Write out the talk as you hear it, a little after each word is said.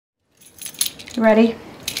Ready?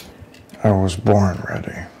 I was born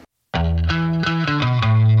ready.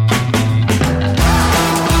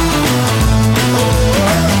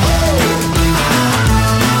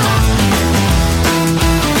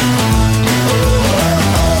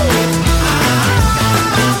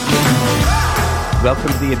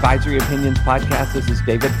 Welcome to the Advisory Opinions Podcast. This is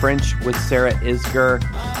David French with Sarah Isgur.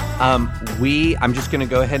 I'm just going to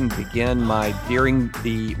go ahead and begin my during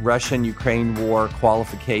the Russian-Ukraine war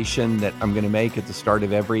qualification that I'm going to make at the start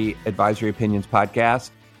of every Advisory Opinions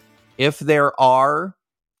podcast. If there are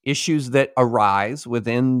issues that arise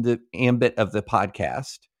within the ambit of the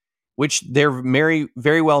podcast, which there very,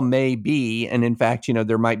 very well may be, and in fact,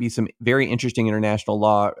 there might be some very interesting international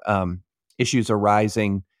law issues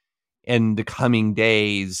arising in the coming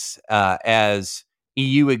days as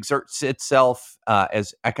EU exerts itself,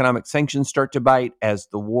 as economic sanctions start to bite, as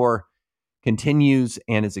the war continues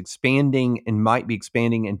and is expanding and might be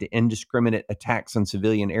expanding into indiscriminate attacks on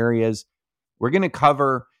civilian areas. We're going to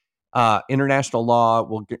cover international law.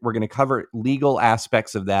 We're going to cover legal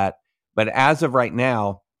aspects of that. But as of right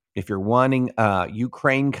now, if you're wanting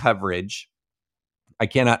Ukraine coverage, I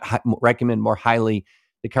cannot recommend more highly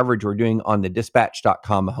the coverage we're doing on the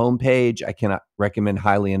dispatch.com homepage. I cannot recommend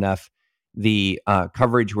highly enough the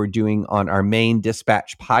coverage we're doing on our main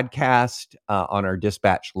Dispatch podcast, on our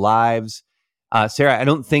Dispatch Lives. Sarah, I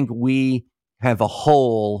don't think we have a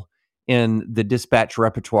hole in the Dispatch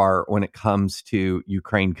repertoire when it comes to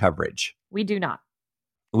Ukraine coverage. We do not.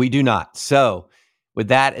 We do not. So with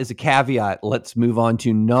that as a caveat, let's move on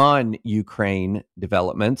to non-Ukraine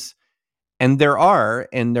developments. And there are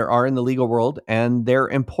in the legal world, and they're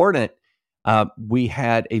important. We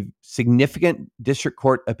had a significant district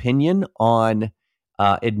court opinion on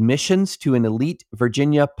admissions to an elite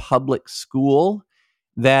Virginia public school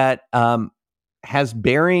that has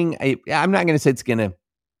bearing. I'm not going to say it's going to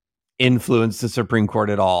influence the Supreme Court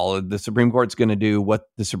at all. The Supreme Court's going to do what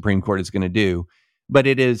the Supreme Court is going to do, but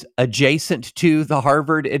it is adjacent to the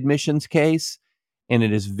Harvard admissions case. And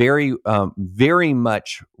it is very, very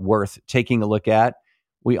much worth taking a look at.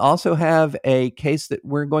 We also have a case that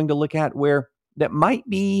we're going to look at where that might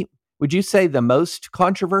be, would you say, the most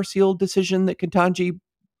controversial decision that Ketanji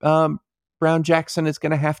Brown Jackson is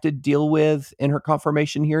going to have to deal with in her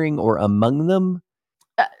confirmation hearing, or among them?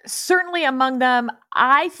 Certainly among them.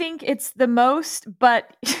 I think it's the most,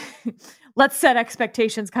 but let's set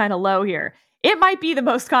expectations kind of low here. It might be the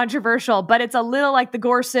most controversial, but it's a little like the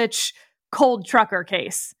Gorsuch cold trucker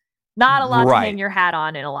case. Not a lot to hang your hat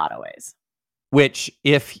on in a lot of ways. Which,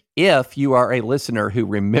 if you are a listener who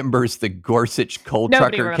remembers the Gorsuch cold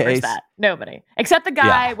Nobody trucker remembers case. That. Nobody. Except the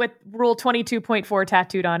guy with Rule 22.4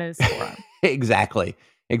 tattooed on his forearm.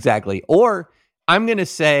 Exactly. Or I'm going to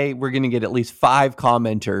say we're going to get at least 5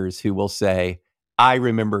 commenters who will say, I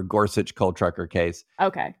remember Gorsuch cold trucker case.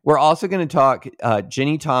 Okay. We're also going to talk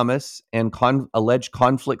Ginny Thomas and alleged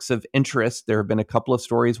conflicts of interest. There have been a couple of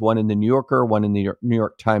stories, one in the New Yorker, one in the New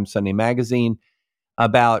York Times Sunday Magazine,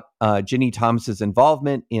 about Ginny Thomas's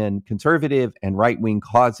involvement in conservative and right-wing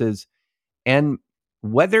causes, and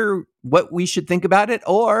what we should think about it,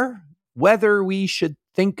 or whether we should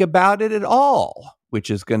think about it at all,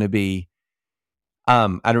 which is going to be,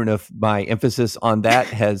 I don't know if my emphasis on that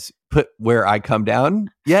has put where I come down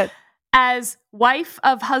yet. As wife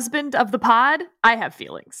of husband of the pod, I have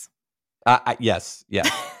feelings. Yes.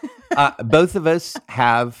 Both of us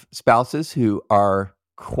have spouses who are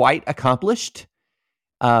quite accomplished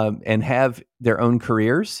and have their own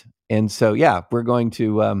careers. And so, we're going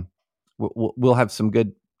to, we'll have some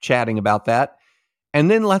good chatting about that. And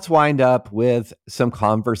then let's wind up with some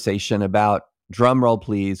conversation about, drum roll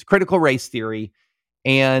please, critical race theory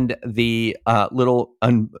and the little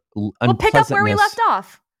unpleasantness. We'll pick up where we left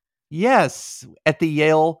off. Yes, at the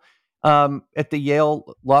Yale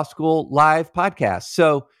Law School live podcast.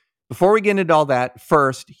 So before we get into all that,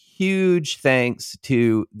 first, huge thanks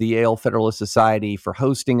to the Yale Federalist Society for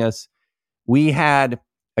hosting us. We had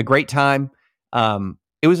a great time.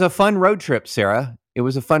 It was a fun road trip, Sarah. It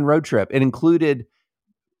was a fun road trip. It included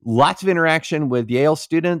lots of interaction with Yale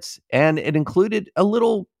students, and it included a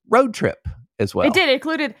little road trip as well. It did. It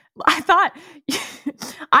included, I thought you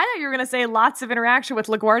were going to say lots of interaction with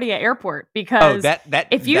LaGuardia Airport, because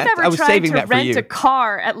if you've ever tried to rent a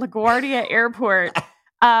car at LaGuardia Airport,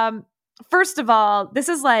 first of all, this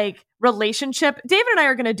is like relationship. David and I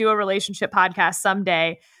are going to do a relationship podcast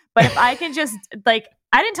someday, but if I can just I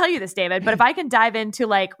didn't tell you this, David, but if I can dive into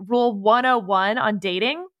like rule 101 on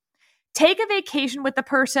dating, take a vacation with the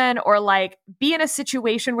person, or like be in a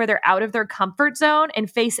situation where they're out of their comfort zone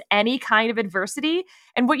and face any kind of adversity.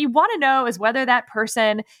 And what you want to know is whether that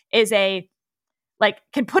person is a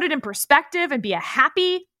can put it in perspective and be a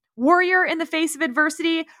happy warrior in the face of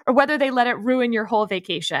adversity, or whether they let it ruin your whole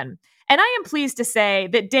vacation. And I am pleased to say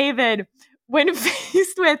that David, when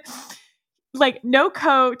faced with no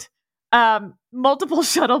coat, multiple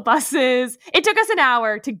shuttle buses, it took us an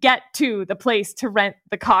hour to get to the place to rent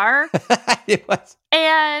the car. It was.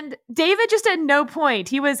 And David just at no point,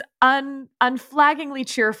 he was unflaggingly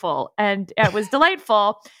cheerful, and it was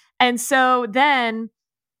delightful. And so then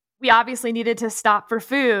we obviously needed to stop for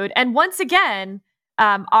food. And once again,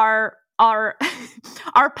 our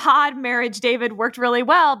pod marriage, David, worked really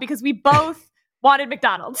well because we both wanted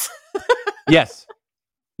McDonald's. Yes.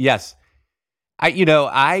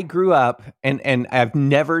 I grew up and I've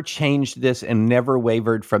never changed this and never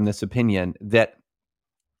wavered from this opinion that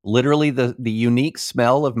literally the unique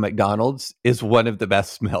smell of McDonald's is one of the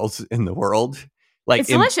best smells in the world. It's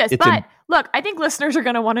delicious. But look, I think listeners are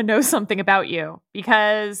going to want to know something about you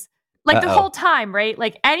because the whole time, right?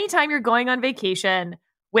 Anytime you're going on vacation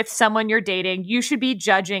with someone you're dating, you should be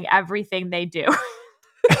judging everything they do.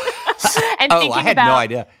 And thinking I had about no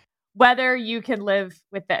idea whether you can live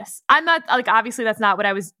with this. I'm not obviously that's not what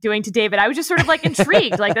I was doing to David. I was just sort of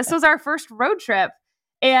intrigued. This was our first road trip.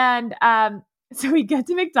 And so we get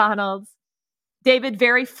to McDonald's. David,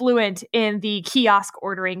 very fluent in the kiosk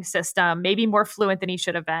ordering system, maybe more fluent than he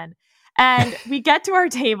should have been. And we get to our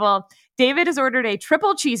table. David has ordered a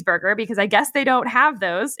triple cheeseburger because I guess they don't have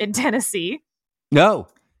those in Tennessee. No.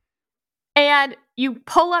 And you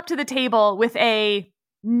pull up to the table with a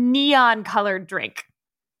neon colored drink.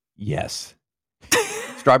 Yes.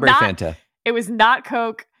 Strawberry Fanta. It was not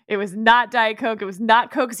Coke. It was not Diet Coke. It was not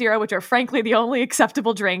Coke Zero, which are frankly the only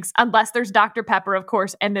acceptable drinks, unless there's Dr. Pepper, of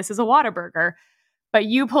course, and this is a Whataburger. But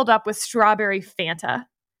you pulled up with Strawberry Fanta.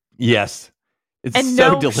 Yes. It's and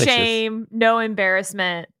so no delicious. Shame, no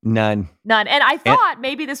embarrassment. None. And I thought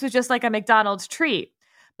maybe this was just a McDonald's treat.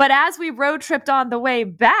 But as we road tripped on the way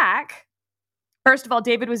back, first of all,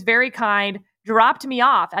 David was very kind, dropped me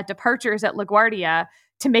off at departures at LaGuardia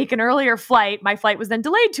to make an earlier flight. My flight was then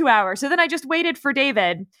delayed 2 hours. So then I just waited for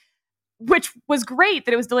David, which was great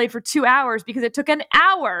that it was delayed for 2 hours because it took an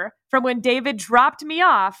hour from when David dropped me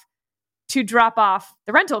off to drop off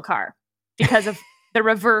the rental car because of the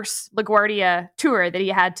reverse LaGuardia tour that he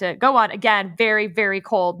had to go on. Again, very, very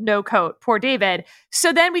cold, no coat. Poor David.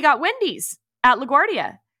 So then we got Wendy's at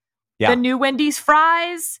LaGuardia. Yeah. The new Wendy's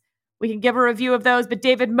fries. We can give a review of those. But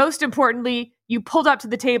David, most importantly, you pulled up to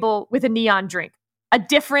the table with a neon drink. A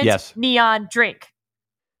different neon drink.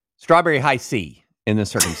 Strawberry High C in this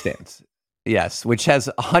circumstance. Yes, which has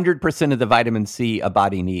 100% of the vitamin C a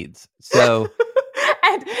body needs. So,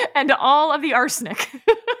 and all of the arsenic.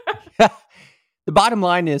 The bottom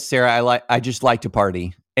line is, Sarah, I just like to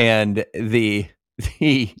party, and with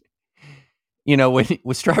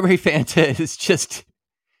Strawberry Fanta is just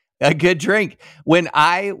a good drink. When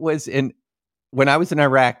I was in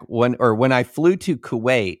Iraq, when I flew to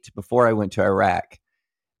Kuwait before I went to Iraq,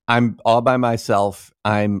 I'm all by myself.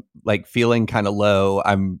 I'm feeling kind of low.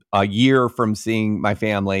 I'm a year from seeing my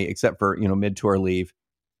family, except for, mid-tour leave.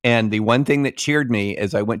 And the one thing that cheered me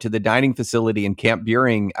is I went to the dining facility in Camp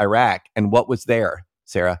Buehring, Iraq. And what was there,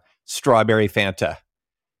 Sarah? Strawberry Fanta.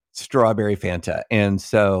 And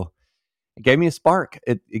so it gave me a spark.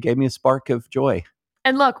 It gave me a spark of joy.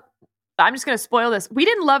 And look, I'm just going to spoil this. We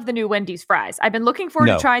didn't love the new Wendy's fries. I've been looking forward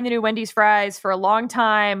to trying the new Wendy's fries for a long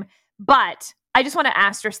time, but I just want to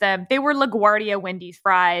asterisk them. They were LaGuardia Wendy's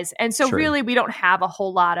fries. And so really we don't have a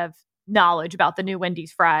whole lot of knowledge about the new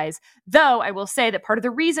Wendy's fries. Though I will say that part of the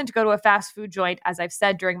reason to go to a fast food joint, as I've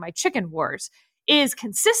said during my chicken wars, is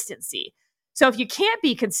consistency. So if you can't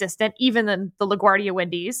be consistent, even in the LaGuardia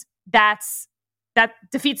Wendy's, that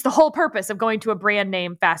defeats the whole purpose of going to a brand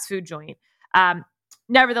name fast food joint.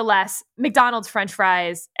 Nevertheless, McDonald's French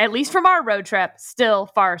fries, at least from our road trip, still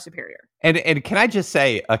far superior. And can I just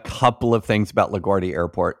say a couple of things about LaGuardia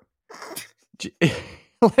Airport?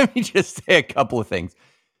 Let me just say a couple of things.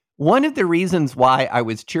 One of the reasons why I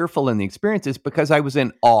was cheerful in the experience is because I was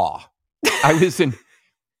in awe. I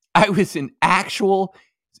was in actual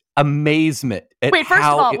amazement at Wait, first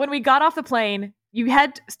of all, when we got off the plane, you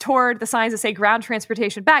head toward the signs that say ground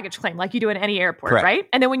transportation baggage claim, like you do in any airport, correct, right?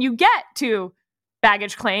 And then when you get to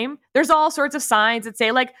baggage claim, there's all sorts of signs that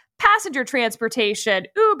say passenger transportation,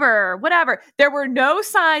 Uber, whatever. There were no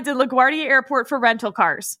signs in LaGuardia Airport for rental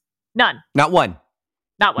cars. None. Not one.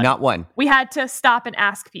 We had to stop and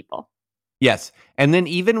ask people. Yes. And then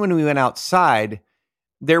even when we went outside,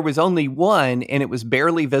 there was only one and it was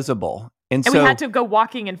barely visible. And so we had to go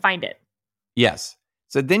walking and find it. Yes.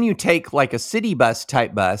 So then you take a city bus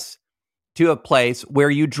type bus to a place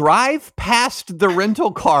where you drive past the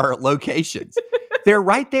rental car locations. They're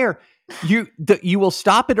right there. You will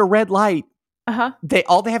stop at a red light. Uh-huh.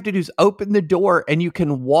 All they have to do is open the door and you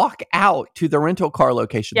can walk out to the rental car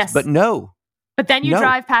locations. Yes. But no. But then you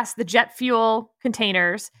drive past the jet fuel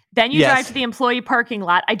containers. Then you drive to the employee parking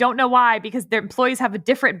lot. I don't know why, because their employees have a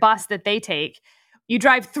different bus that they take. You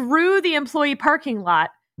drive through the employee parking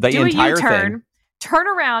lot, do a U-turn, turn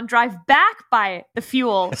around, drive back by the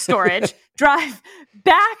fuel storage, drive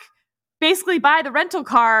back basically by the rental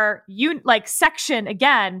car section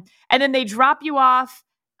again, and then they drop you off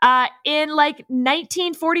in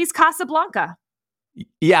 1940s Casablanca.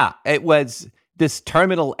 Yeah, it was this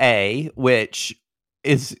Terminal A, which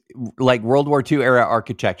is like World War II era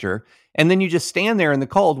architecture. And then you just stand there in the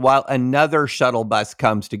cold while another shuttle bus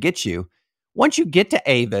comes to get you. Once you get to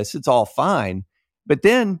Avis, it's all fine. But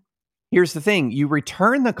then here's the thing. You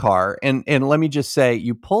return the car, and let me just say,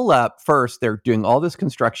 you pull up first. They're doing all this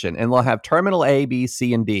construction, and they'll have Terminal A, B,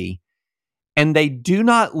 C, and D. And they do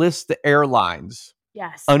not list the airlines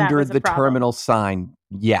under the terminal sign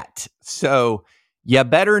yet. So you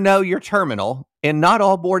better know your terminal, and not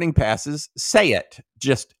all boarding passes say it,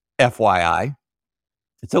 just FYI.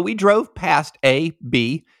 So we drove past A,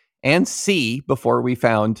 B, and C before we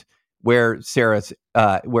found where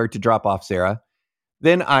to drop off Sarah.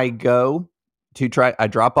 Then I go to try to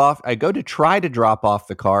drop off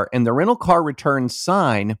the car, and the rental car return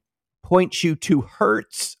sign points you to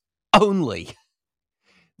Hertz only.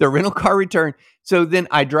 The rental car return. So then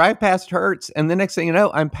I drive past Hertz, and the next thing you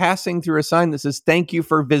know, I'm passing through a sign that says, "Thank you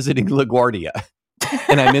for visiting LaGuardia."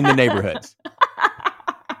 And I'm in the neighborhood.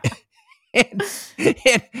 and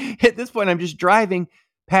at this point, I'm just driving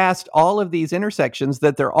past all of these intersections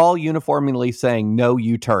that they're all uniformly saying, "No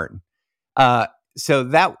U-turn." So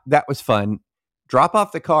that was fun. Drop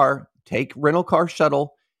off the car, take rental car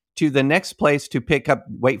shuttle to the next place to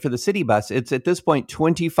wait for the city bus. It's at this point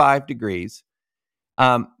 25 degrees.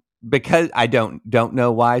 Because I don't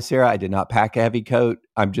know why, Sarah, I did not pack a heavy coat.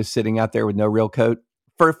 I'm just sitting out there with no real coat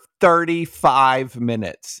for 35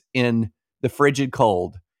 minutes in the frigid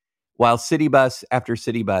cold while city bus after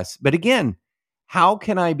city bus. But again, how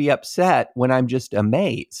can I be upset when I'm just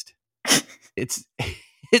amazed? It's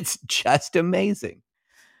just amazing.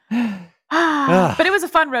 But it was a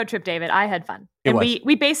fun road trip, David. I had fun. And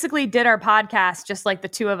we basically did our podcast just like the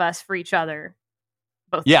two of us for each other,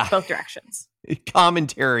 both directions.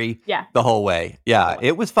 Commentary the whole way. Yeah,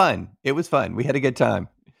 it was fun. We had a good time.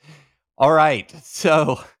 All right.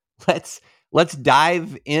 So let's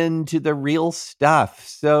dive into the real stuff.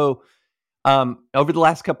 So over the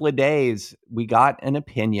last couple of days, we got an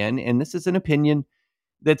opinion, and this is an opinion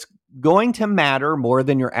that's going to matter more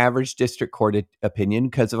than your average district court opinion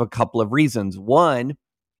because of a couple of reasons. One,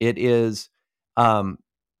 it's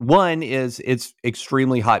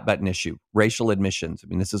extremely hot button issue, racial admissions. I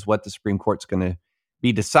mean, this is what the Supreme Court's going to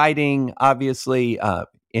be deciding, obviously.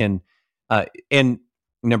 And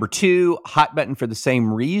number two, hot button for the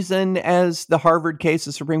same reason as the Harvard case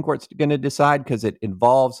the Supreme Court's going to decide, because it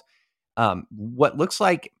involves what looks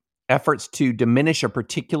like efforts to diminish a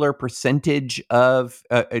particular percentage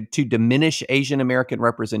to diminish Asian American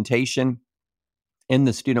representation in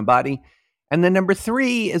the student body. And then number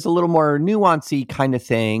three is a little more nuancy kind of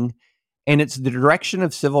thing. And it's the direction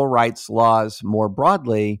of civil rights laws more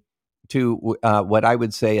broadly to what I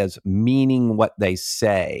would say as meaning what they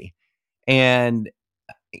say. And,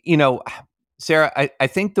 Sarah, I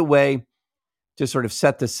think the way to sort of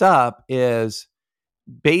set this up is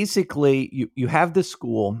basically you have this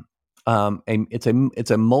school.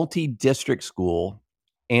 It's a multi-district school,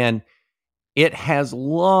 and it has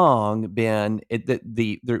long been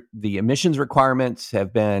the admissions requirements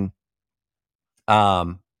have been,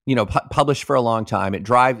 published for a long time.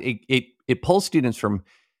 It pulls students from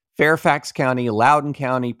Fairfax County, Loudoun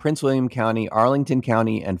County, Prince William County, Arlington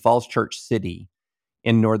County, and Falls Church City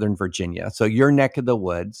in Northern Virginia. So your neck of the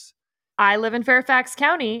woods. I live in Fairfax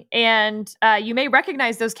County, and you may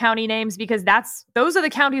recognize those county names because those are the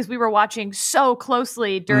counties we were watching so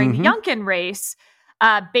closely during the Youngkin race,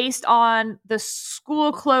 based on the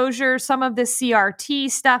school closure, some of the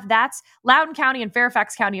CRT stuff. That's Loudoun County and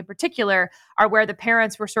Fairfax County in particular are where the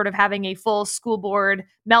parents were sort of having a full school board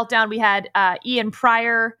meltdown. We had Ian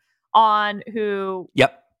Pryor on, who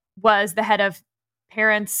was the head of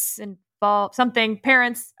parents of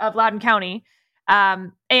Loudoun County.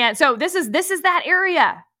 And so this is that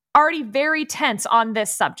area already very tense on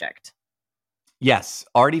this subject. Yes,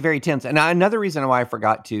 already very tense. And another reason why I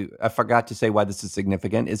forgot to say why this is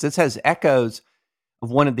significant is this has echoes of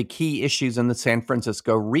one of the key issues in the San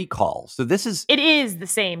Francisco recall. So it is the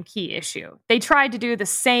same key issue. They tried to do the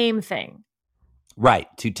same thing. Right.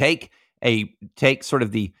 To take sort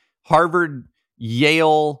of the Harvard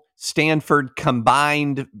Yale, Stanford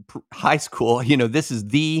combined high school. This is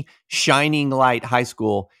the shining light high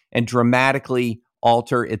school, and dramatically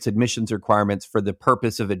alter its admissions requirements for the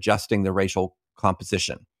purpose of adjusting the racial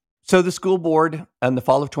composition. So the school board in the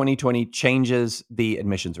fall of 2020 changes the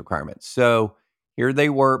admissions requirements. So here they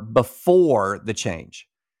were before the change.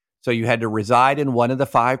 So you had to reside in one of the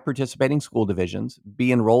 5 participating school divisions,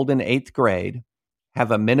 be enrolled in 8th grade,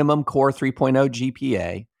 have a minimum core 3.0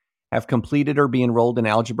 GPA, have completed or be enrolled in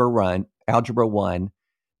Algebra 1,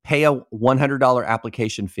 pay a $100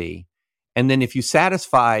 application fee. And then if you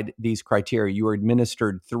satisfied these criteria, you were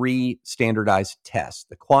administered 3 standardized tests,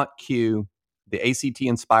 the QuantQ, the ACT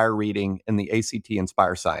Inspire Reading, and the ACT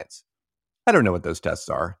Inspire Science. I don't know what those tests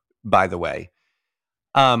are, by the way.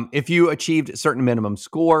 If you achieved a certain minimum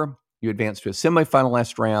score, you advanced to a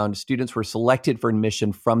semifinalist round. Students were selected for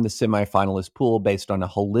admission from the semifinalist pool based on a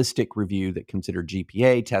holistic review that considered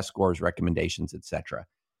GPA, test scores, recommendations, etc.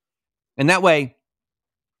 And that way,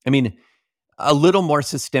 a little more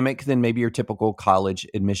systemic than maybe your typical college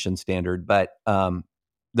admission standard, but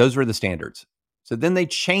those were the standards. So then they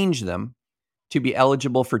changed them to be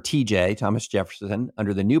eligible for TJ, Thomas Jefferson.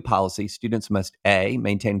 Under the new policy, students must A,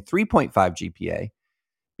 maintain 3.5 GPA,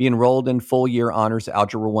 be enrolled in full-year honors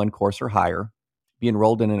Algebra 1 course or higher, be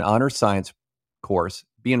enrolled in an honors science course,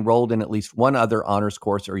 be enrolled in at least one other honors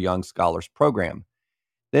course or Young Scholars program.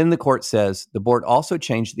 Then the court says the board also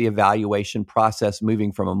changed the evaluation process,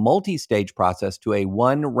 moving from a multi-stage process to a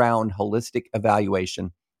one-round holistic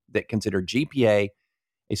evaluation that considered GPA,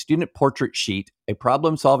 a student portrait sheet, a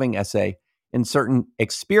problem-solving essay, and certain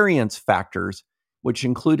experience factors, which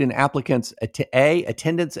include an applicant's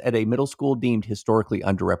attendance at a middle school deemed historically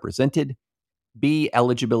underrepresented, B,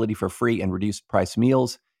 eligibility for free and reduced price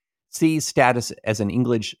meals, C, status as an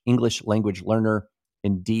English language learner,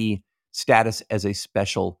 and D, status as a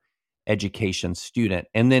special education student.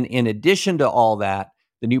 And then in addition to all that,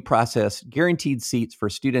 the new process guaranteed seats for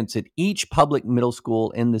students at each public middle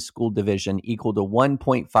school in the school division equal to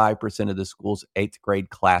 1.5% of the school's 8th grade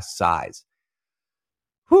class size.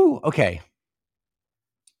 Whew, okay.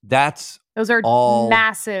 Those are all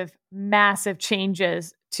massive, massive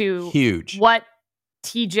changes to huge what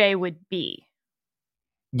TJ would be.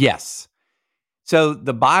 Yes. So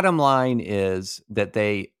the bottom line is that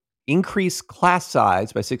they increased class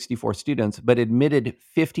size by 64 students, but admitted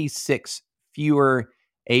 56 fewer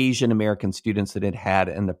Asian American students than it had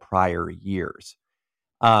in the prior years.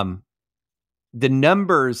 The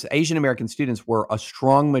numbers, Asian American students were a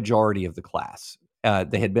strong majority of the class.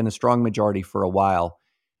 They had been a strong majority for a while.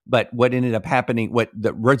 But what ended up happening, what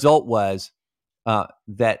the result was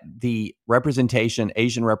that the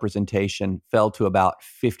Asian representation fell to about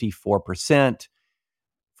 54%.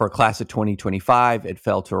 For a class of 2025, it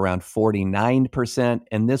fell to around 49%.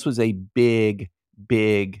 And this was a big,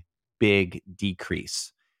 big, big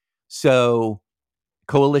decrease. So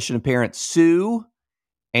Coalition of Parents sue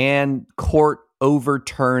and court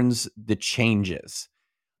overturns the changes.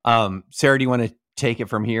 Sarah, do you want to take it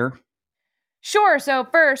from here? Sure. So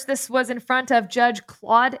first, this was in front of Judge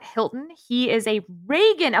Claude Hilton. He is a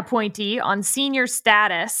Reagan appointee on senior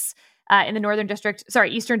status in the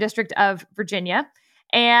Eastern District of Virginia.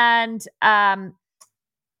 And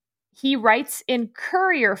he writes in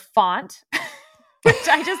Courier font, which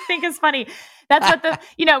I just think is funny. That's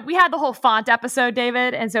what we had the whole font episode,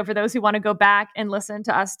 David. And so for those who want to go back and listen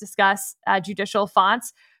to us discuss judicial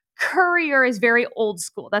fonts, Courier is very old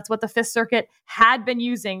school. That's what the Fifth Circuit had been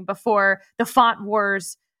using before the font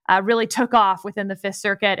wars really took off within the Fifth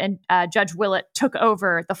Circuit, and Judge Willett took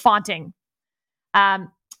over the fonting.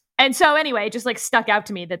 And so anyway, it just stuck out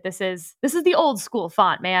to me that this is the old school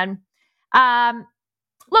font, man.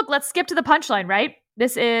 Look, let's skip to the punchline, right?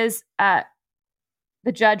 This is the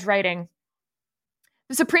judge writing.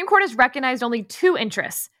 The Supreme Court has recognized only 2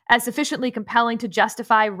 interests as sufficiently compelling to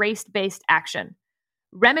justify race-based action: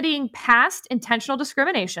 remedying past intentional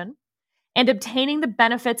discrimination and obtaining the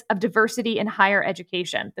benefits of diversity in higher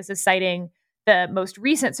education. This is citing the most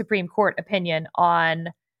recent Supreme Court opinion on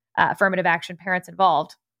affirmative action, parents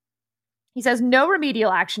involved. He says no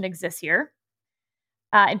remedial action exists here.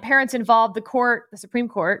 And parents involved, the Supreme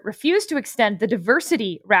Court, refused to extend the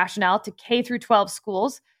diversity rationale to K through 12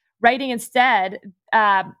 schools, writing instead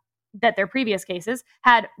that their previous cases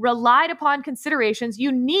had relied upon considerations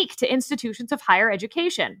unique to institutions of higher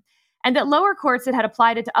education, and that lower courts that had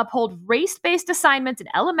applied it to uphold race-based assignments in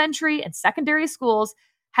elementary and secondary schools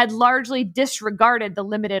had largely disregarded the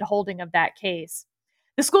limited holding of that case.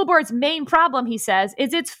 The school board's main problem, he says,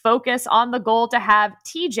 is its focus on the goal to have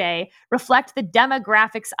TJ reflect the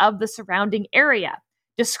demographics of the surrounding area,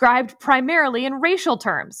 described primarily in racial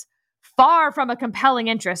terms, far from a compelling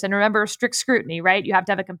interest. And remember, strict scrutiny, right? You have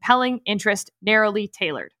to have a compelling interest, narrowly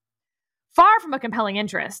tailored. Far from a compelling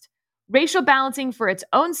interest, racial balancing for its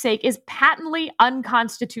own sake is patently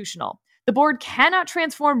unconstitutional. The board cannot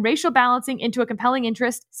transform racial balancing into a compelling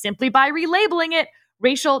interest simply by relabeling it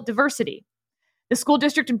racial diversity. The school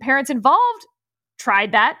district and parents involved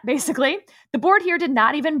tried that, basically. The board here did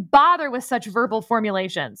not even bother with such verbal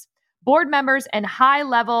formulations. Board members and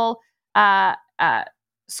high-level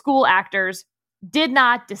school actors did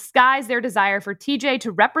not disguise their desire for TJ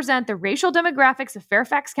to represent the racial demographics of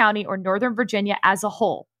Fairfax County or Northern Virginia as a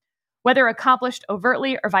whole. Whether accomplished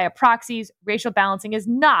overtly or via proxies, racial balancing is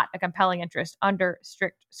not a compelling interest under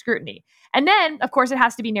strict scrutiny. And then, of course, it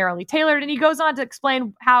has to be narrowly tailored. And he goes on to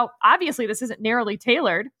explain how obviously this isn't narrowly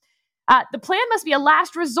tailored. The plan must be a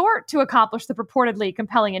last resort to accomplish the purportedly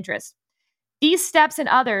compelling interest. These steps and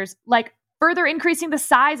others, like further increasing the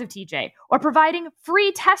size of TJ or providing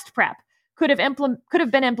free test prep, could have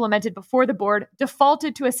been implemented before the board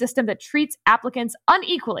defaulted to a system that treats applicants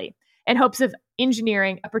unequally in hopes of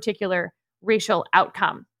engineering a particular racial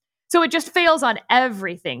outcome. So it just fails on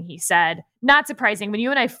everything, he said. Not surprising. When you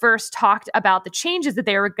and I first talked about the changes that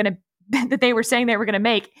they were saying they were going to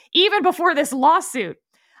make, even before this lawsuit,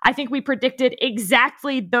 I think we predicted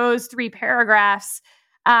exactly those 3 paragraphs.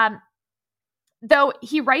 Though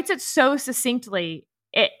he writes it so succinctly,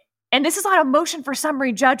 and this is not a motion for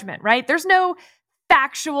summary judgment, right? There's no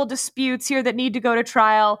factual disputes here that need to go to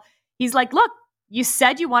trial. He's like, look, you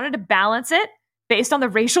said you wanted to balance it based on the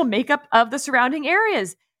racial makeup of the surrounding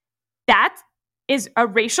areas. That is a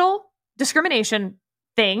racial discrimination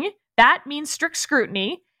thing. That means strict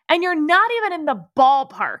scrutiny. And you're not even in the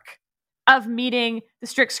ballpark of meeting the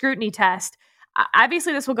strict scrutiny test.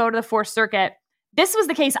 Obviously, this will go to the Fourth Circuit. This was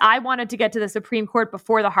the case I wanted to get to the Supreme Court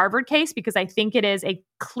before the Harvard case because I think it is a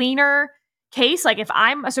cleaner case. Like if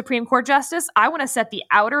I'm a Supreme Court justice, I want to set the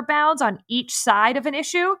outer bounds on each side of an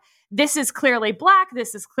issue. This is clearly black,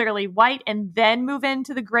 this is clearly white, and then move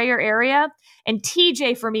into the grayer area. And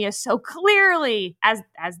TJ for me is so clearly, as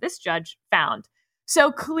this judge found,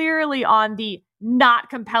 so clearly on the not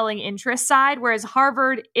compelling interest side, whereas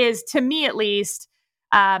Harvard is, to me at least,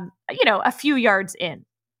 a few yards in.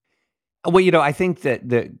 Well, I think that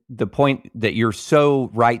the point that you're so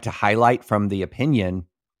right to highlight from the opinion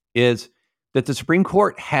is that the Supreme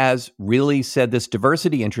Court has really said this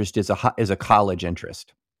diversity interest is a college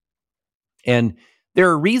interest. And there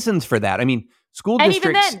are reasons for that. I mean, school districts...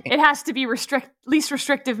 And even then, it has to be least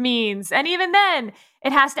restrictive means. And even then,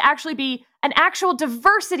 it has to actually be an actual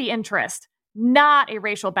diversity interest, not a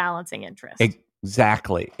racial balancing interest.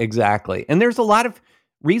 Exactly. And there's a lot of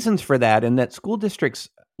reasons for that, and that school districts,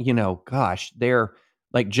 they're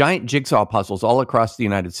like giant jigsaw puzzles all across the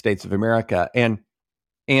United States of America.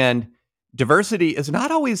 And diversity is not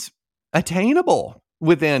always attainable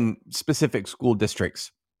within specific school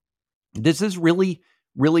districts. This is really,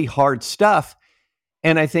 really hard stuff.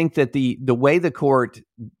 And I think that the way the court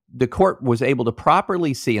was able to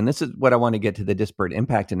properly see, and this is what I want to get to the disparate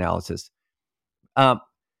impact analysis.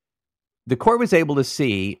 The court was able to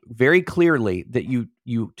see very clearly that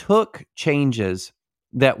you took changes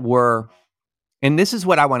that were, and this is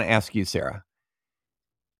what I want to ask you, Sarah.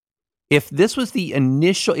 If these were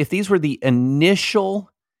the initial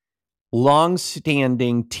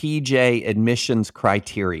long-standing TJ admissions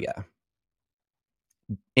criteria,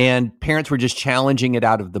 and parents were just challenging it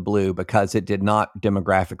out of the blue because it did not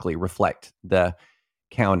demographically reflect the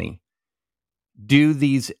county, do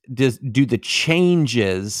the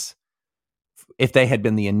changes, if they had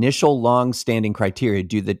been the initial long-standing criteria,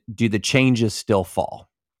 do the changes still fall?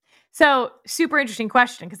 So, super interesting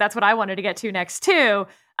question, because that's what I wanted to get to next too.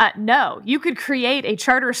 No, you could create a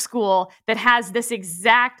charter school that has this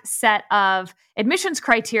exact set of admissions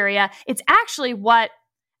criteria. It's actually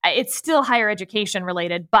it's still higher education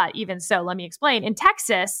related, but even so, let me explain. In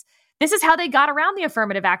Texas, this is how they got around the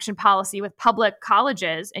affirmative action policy with public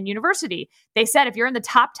colleges and university. They said if you're in the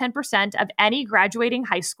top 10% of any graduating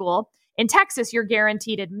high school in Texas, you're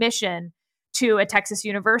guaranteed admission to a Texas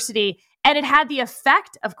university. And it had the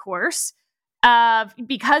effect, of course, of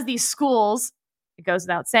because these schools, it goes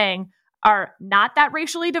without saying, are not that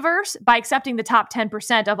racially diverse, by accepting the top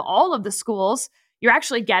 10% of all of the schools, you're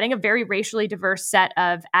actually getting a very racially diverse set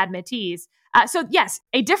of admittees. So yes,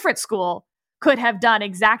 a different school could have done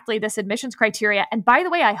exactly this admissions criteria. And by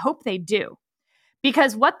the way, I hope they do.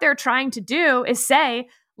 Because what they're trying to do is say,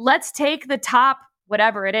 let's take the top,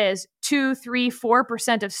 whatever it is, 2, 3,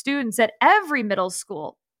 4% of students at every middle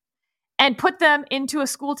school and put them into a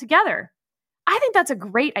school together. I think that's a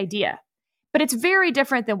great idea. But it's very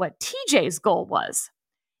different than what TJ's goal was.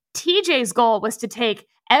 TJ's goal was to take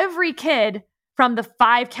every kid from the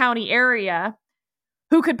 5-county area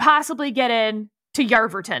who could possibly get in to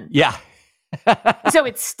Yarverton. Yeah. So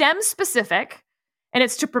it's STEM specific, and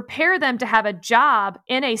it's to prepare them to have a job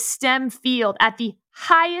in a STEM field at the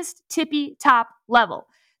highest tippy top level.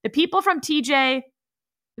 The people from TJ,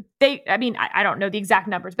 I don't know the exact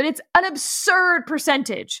numbers, but it's an absurd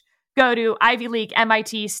percentage go to Ivy League,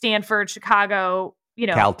 MIT, Stanford, Chicago,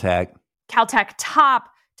 Caltech,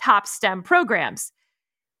 top STEM programs.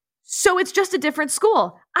 So it's just a different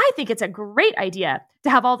school. I think it's a great idea to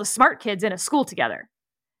have all the smart kids in a school together.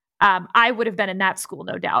 I would have been in that school,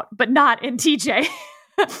 no doubt, but not in TJ.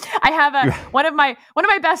 I have one of my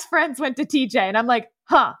best friends went to TJ, and I'm like,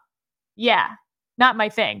 yeah, not my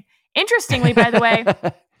thing. Interestingly, by the way,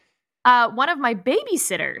 one of my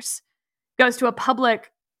babysitters goes to a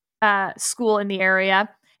public school in the area,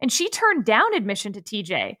 and she turned down admission to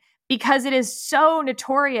TJ because it is so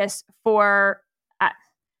notorious for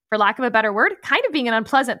lack of a better word, kind of being an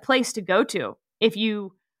unpleasant place to go to if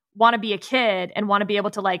you want to be a kid and want to be able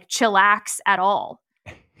to like chillax at all.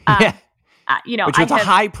 Yeah. Which was a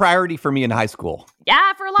high priority for me in high school.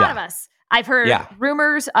 Yeah, for a lot of us. I've heard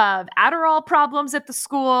rumors of Adderall problems at the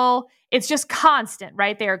school. It's just constant,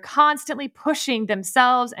 right? They are constantly pushing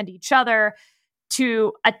themselves and each other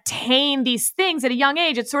to attain these things at a young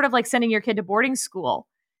age. It's sort of like sending your kid to boarding school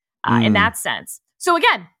in that sense. So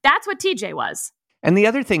again, that's what TJ was. And the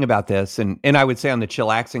other thing about this, and I would say on the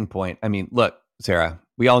chillaxing point, I mean, look, Sarah,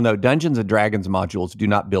 we all know Dungeons and Dragons modules do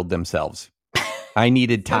not build themselves. I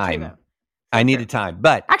needed time.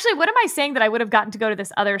 But actually, what am I saying that I would have gotten to go to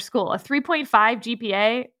this other school? A 3.5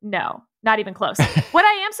 GPA? No, not even close. What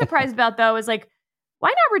I am surprised about, though, is like, why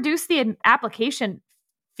not reduce the application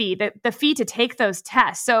fee, the fee to take those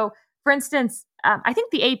tests? So, for instance, I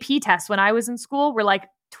think the AP tests when I was in school were like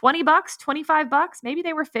 $20, $25, maybe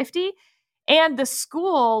they were $50. And the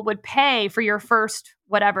school would pay for your first,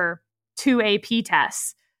 2 AP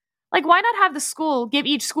tests. Like, why not have the school give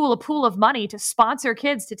each school a pool of money to sponsor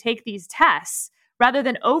kids to take these tests rather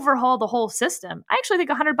than overhaul the whole system? I actually think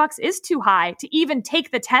 $100 is too high to even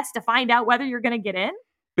take the test to find out whether you're going to get in.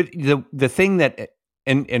 But the thing that,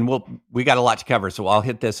 and we got a lot to cover, so I'll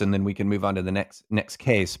hit this and then we can move on to the next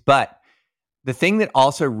case. But the thing that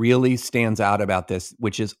also really stands out about this,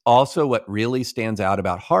 which is also what really stands out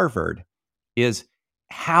about Harvard, is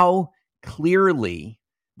how clearly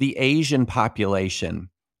the Asian population,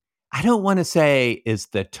 I don't want to say is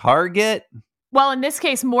the target. Well, in this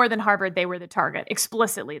case, more than Harvard, they were the target,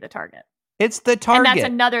 explicitly the target. It's the target. And that's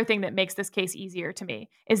another thing that makes this case easier to me,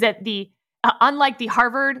 is that unlike the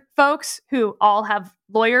Harvard folks who all have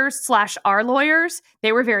lawyers / are lawyers,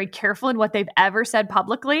 they were very careful in what they've ever said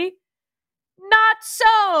publicly. Not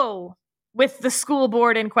so with the school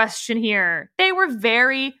board in question here. They were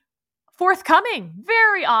very forthcoming,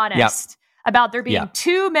 very honest about there being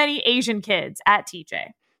too many Asian kids at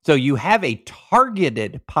TJ. So you have a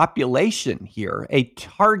targeted population here,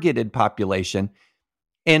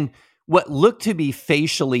 and what looked to be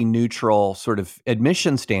facially neutral sort of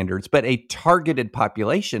admission standards, but a targeted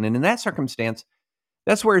population. And in that circumstance,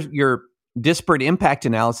 that's where your disparate impact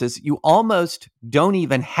analysis, you almost don't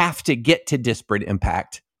even have to get to disparate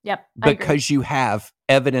impact. Yep. Because you have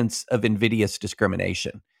evidence of invidious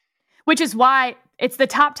discrimination. Which is why it's the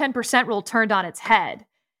top 10% rule turned on its head.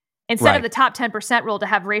 Instead of the top 10% rule to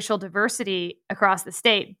have racial diversity across the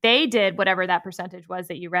state, they did whatever that percentage was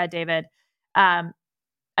that you read, David,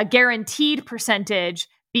 a guaranteed percentage,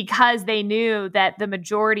 because they knew that the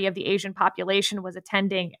majority of the Asian population was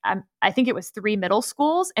attending, I think it was 3 middle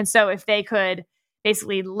schools. And so if they could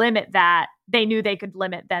basically limit that, they knew they could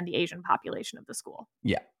limit then the Asian population of the school.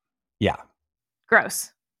 Yeah.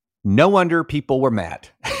 Gross. No wonder people were mad.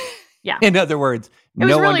 Yeah. In other words, it was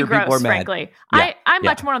no really wonder gross, people were mad. Frankly. I'm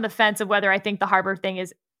much more on the fence of whether I think the Harvard thing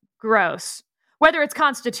is gross. Whether it's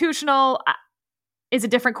constitutional is a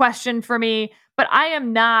different question for me, but I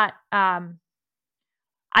am not,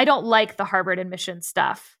 I don't like the Harvard admission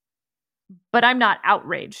stuff, but I'm not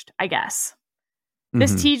outraged, I guess.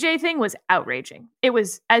 This TJ thing was outraging. It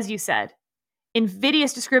was, as you said,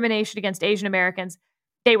 invidious discrimination against Asian Americans.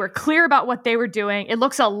 They were clear about what they were doing. It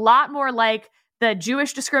looks a lot more like the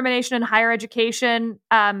Jewish discrimination in higher education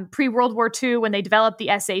pre-World War II when they developed the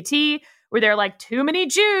SAT, where they're like, too many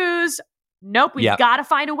Jews. Nope, we've got to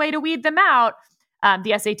find a way to weed them out.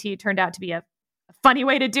 The SAT turned out to be a funny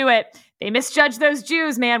way to do it. They misjudged those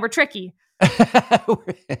Jews, man. We're tricky.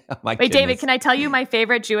 Wait, David, can I tell you my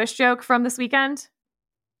favorite Jewish joke from this weekend?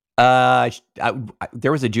 There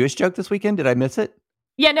was a Jewish joke this weekend. Did I miss it?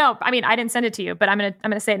 Yeah, no. I mean, I didn't send it to you, but I'm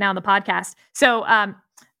gonna say it now on the podcast. So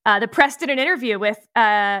The press did an interview with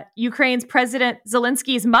Ukraine's President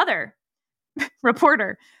Zelensky's mother.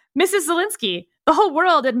 Reporter, Mrs. Zelensky, the whole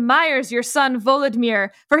world admires your son Volodymyr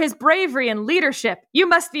for his bravery and leadership. You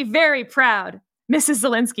must be very proud. Mrs.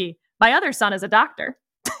 Zelensky, my other son is a doctor.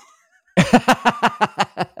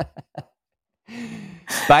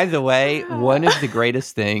 By the way, one of the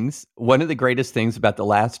greatest things about the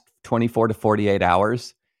last 24 to 48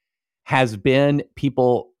 hours has been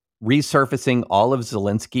people resurfacing all of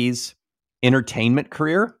Zelensky's entertainment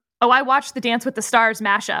career. Oh, I watched the Dance with the Stars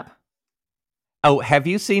mashup. Oh, have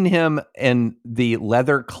you seen him in the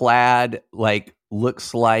leather-clad, like,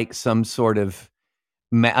 looks like some sort of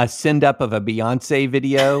a send-up of a Beyonce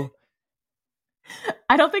video?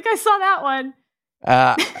 I don't think I saw that one.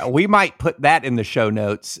 We might put that in the show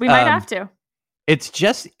notes. We might have to. It's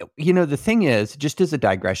just, the thing is, just as a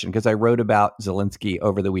digression, because I wrote about Zelensky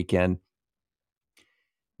over the weekend,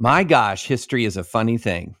 my gosh, history is a funny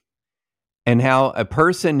thing. And how a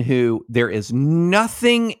person who there is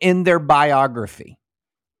nothing in their biography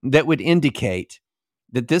that would indicate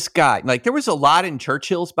that this guy, like there was a lot in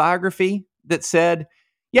Churchill's biography that said,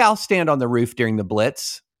 yeah, I'll stand on the roof during the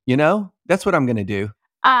Blitz. That's what I'm going to do.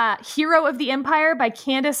 Hero of the Empire by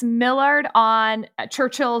Candace Millard on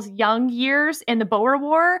Churchill's young years in the Boer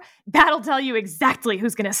War. That'll tell you exactly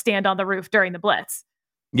who's going to stand on the roof during the Blitz.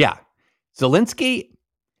 Yeah. Zelensky,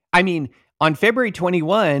 on February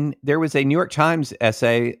 21, there was a New York Times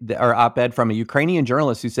essay or op-ed from a Ukrainian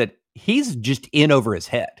journalist who said he's just in over his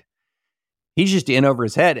head. He's just in over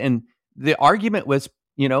his head. And the argument was,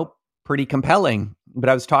 pretty compelling. But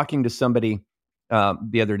I was talking to somebody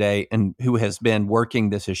the other day and who has been working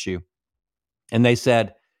this issue. And they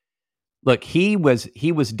said, look, he was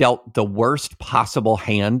dealt the worst possible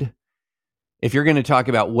hand. If you're going to talk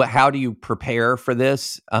about how do you prepare for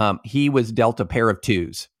this, he was dealt a pair of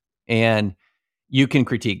twos. And you can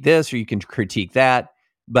critique this or you can critique that.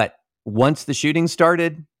 But once the shooting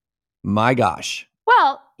started, my gosh.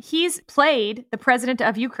 Well, he's played the president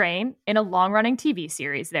of Ukraine in a long-running TV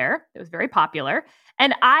series there. It was very popular.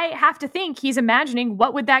 And I have to think he's imagining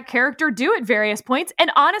what would that character do at various points. And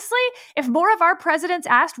honestly, if more of our presidents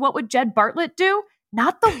asked what would Jed Bartlett do,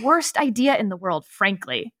 not the worst idea in the world,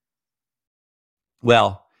 frankly.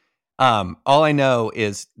 Well, all I know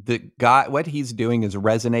is the guy, what he's doing is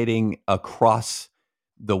resonating across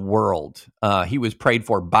the world. He was prayed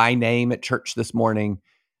for by name at church this morning.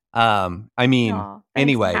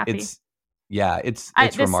 Anyway, it's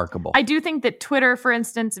remarkable. I do think that Twitter, for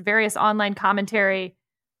instance, various online commentary,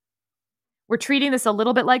 we're treating this a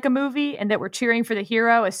little bit like a movie and that we're cheering for the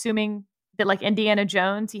hero, assuming that like Indiana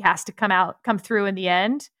Jones, he has to come through in the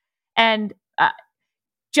end. And,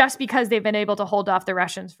 just because they've been able to hold off the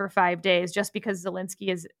Russians for 5 days, just because Zelensky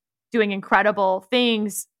is doing incredible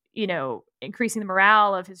things, increasing the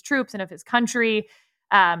morale of his troops and of his country.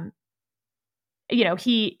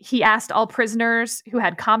 He asked all prisoners who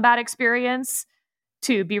had combat experience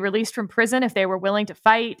to be released from prison if they were willing to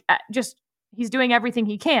fight. He's doing everything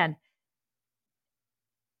he can.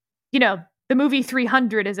 The movie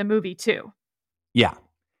 300 is a movie too. Yeah.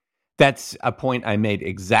 That's a point I made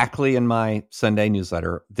exactly in my Sunday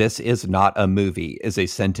newsletter. This is not a movie is a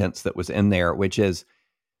sentence that was in there, which is,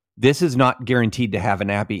 this is not guaranteed to have an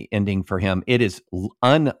happy ending for him. It is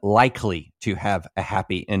unlikely to have a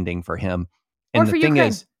happy ending for him. And or for the thing Ukraine.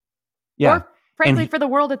 Is, yeah. Or frankly, for the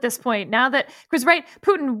world at this point, now that, because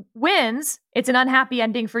Putin wins, it's an unhappy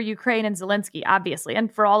ending for Ukraine and Zelensky, obviously,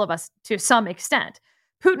 and for all of us to some extent.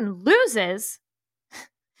 Putin loses.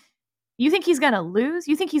 You think he's going to lose?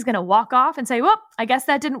 You think he's going to walk off and say, well, I guess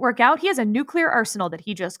that didn't work out? He has a nuclear arsenal that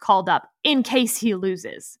he just called up in case he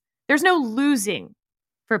loses. There's no losing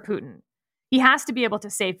for Putin. He has to be able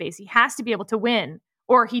to save face. He has to be able to win,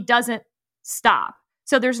 or he doesn't stop.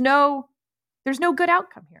 So there's no good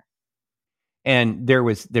outcome here. And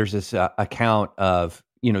there's this account of,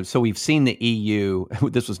 so we've seen the EU.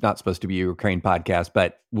 This was not supposed to be a Ukraine podcast,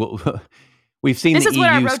 but we've seen this the is EU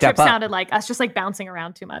what our road step trip up. Sounded like, us just like bouncing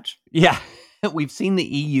around too much. Yeah, we've seen the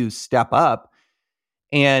EU step up.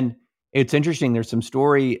 And it's interesting. There's a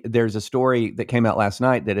story that came out last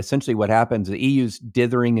night that essentially what happens, the EU's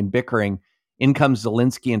dithering and bickering, in comes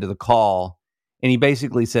Zelensky into the call. And he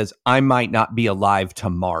basically says, I might not be alive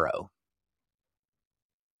tomorrow.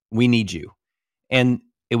 We need you. And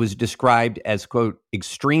it was described as, quote,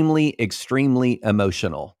 extremely, extremely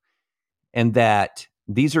emotional. And that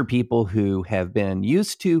these are people who have been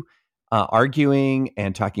used to arguing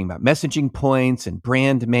and talking about messaging points and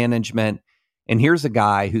brand management. And here's a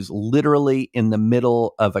guy who's literally in the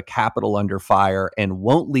middle of a Capitol under fire and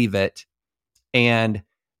won't leave it. And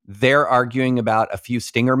they're arguing about a few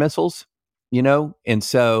Stinger missiles And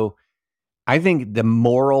so I think the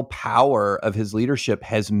moral power of his leadership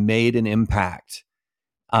has made an impact.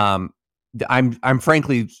 I'm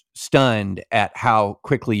frankly stunned at how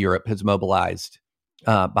quickly Europe has mobilized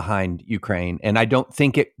behind Ukraine, and I don't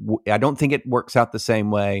think it works out the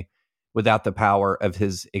same way without the power of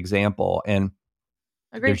his example. And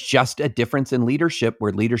Agreed. There's just a difference in leadership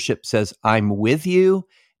where leadership says, "I'm with you,"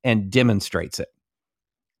 and demonstrates it.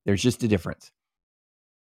 There's just a difference.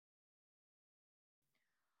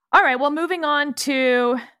 All right. Well, moving on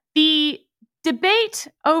to the debate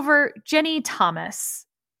over Ginni Thomas.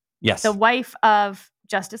 Yes. The wife of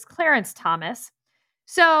Justice Clarence Thomas.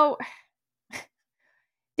 So,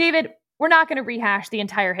 David, we're not going to rehash the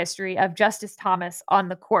entire history of Justice Thomas on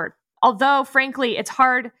the court. Although, frankly, it's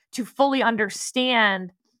hard to fully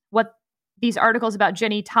understand what these articles about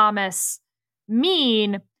Ginni Thomas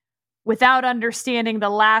mean without understanding the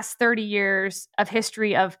last 30 years of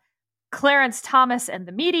history of Clarence Thomas and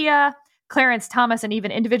the media, Clarence Thomas and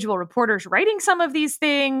even individual reporters writing some of these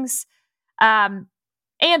things,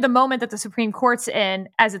 and the moment that the Supreme Court's in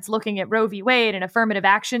as it's looking at Roe v. Wade and affirmative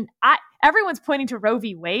action. Everyone's pointing to Roe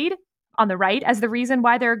v. Wade on the right as the reason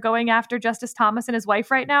why they're going after Justice Thomas and his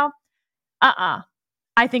wife right now.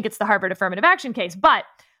 I think it's the Harvard affirmative action case. But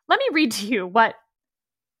let me read to you what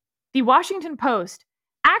the Washington Post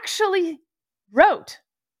actually wrote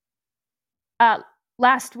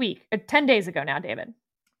last week, 10 days ago now, David.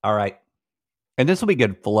 All right. And this will be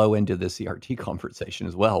good flow into the CRT conversation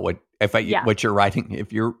as well. What you're writing,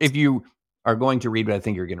 if you are going to read what I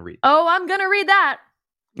think you're going to read. Oh, I'm going to read that.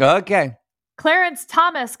 Okay. Clarence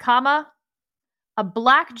Thomas, a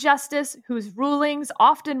Black justice whose rulings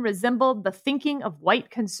often resembled the thinking of white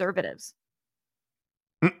conservatives.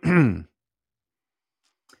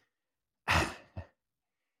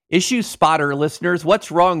 Issue spotter listeners,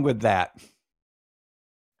 what's wrong with that?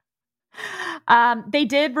 They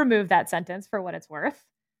did remove that sentence for what it's worth.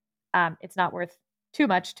 It's not worth too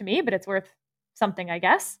much to me, but it's worth something, I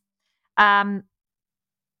guess. So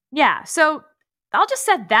I'll just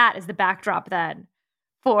set that as the backdrop then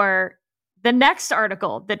for the next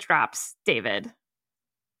article that drops, David.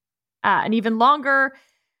 An even longer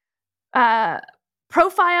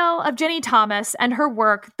profile of Ginni Thomas and her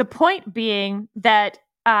work. The point being that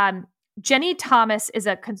Ginni Thomas is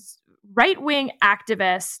a right-wing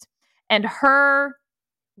activist, and her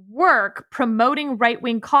work promoting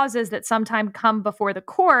right-wing causes that sometimes come before the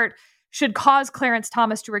court should cause Clarence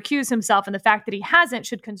Thomas to recuse himself, and the fact that he hasn't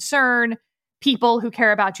should concern people who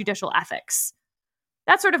care about judicial ethics.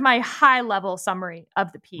 That's sort of my high-level summary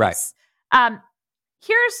of the piece. Right.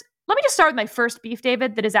 Let me just start with my first beef,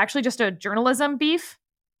 David, that is actually just a journalism beef.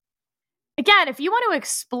 Again, if you want to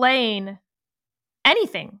explain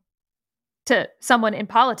anything to someone in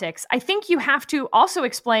politics, I think you have to also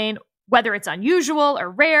explain whether it's unusual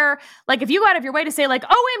or rare. Like if you go out of your way to say like,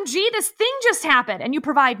 OMG, this thing just happened, and you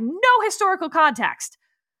provide no historical context,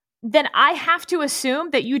 then I have to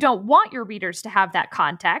assume that you don't want your readers to have that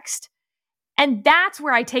context. And that's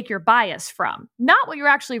where I take your bias from, not what you're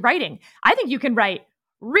actually writing. I think you can write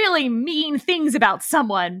really mean things about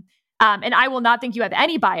someone, and I will not think you have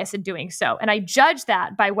any bias in doing so. And I judge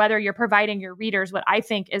that by whether you're providing your readers what I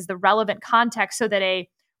think is the relevant context, so that a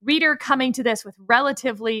reader coming to this with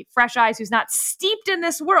relatively fresh eyes, who's not steeped in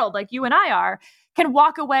this world like you and I are, can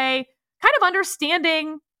walk away kind of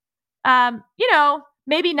understanding,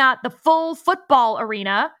 maybe not the full football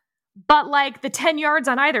arena, but like the 10 yards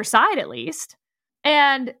on either side at least.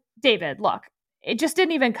 And David, look, it just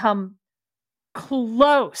didn't even come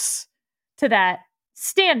close to that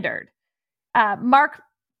standard. Mark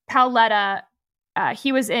Paoletta,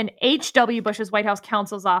 he was in H.W. Bush's White House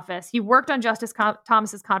counsel's office. He worked on Justice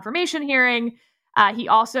Thomas's confirmation hearing. He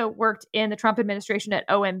also worked in the Trump administration at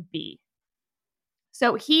OMB.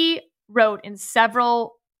 So he wrote in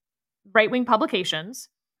several right-wing publications,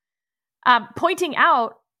 pointing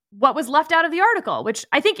out what was left out of the article, which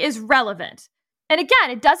I think is relevant. And again,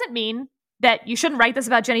 it doesn't mean that you shouldn't write this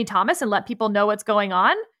about Ginni Thomas and let people know what's going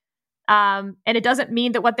on. And it doesn't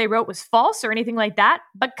mean that what they wrote was false or anything like that.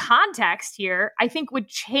 But context here, I think, would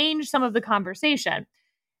change some of the conversation.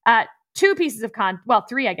 Three, pieces of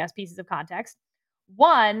context.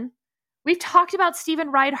 One, we've talked about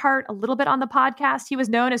Stephen Reinhart a little bit on the podcast. He was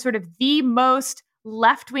known as sort of the most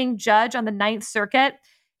left-wing judge on the Ninth Circuit.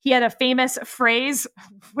 He had a famous phrase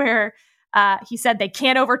where he said they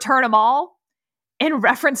can't overturn them all, in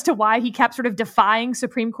reference to why he kept sort of defying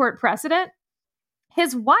Supreme Court precedent.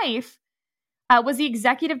 His wife was the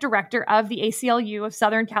executive director of the ACLU of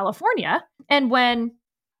Southern California. And when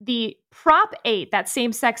the Prop 8, that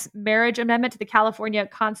same-sex marriage amendment to the California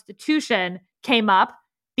Constitution, came up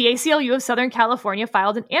the ACLU of Southern California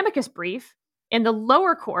filed an amicus brief in the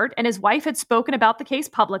lower court, and his wife had spoken about the case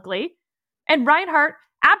publicly. And Reinhart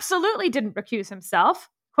absolutely didn't recuse himself.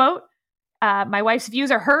 Quote, my wife's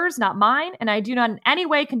views are hers, not mine, and I do not in any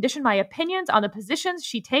way condition my opinions on the positions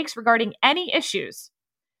she takes regarding any issues.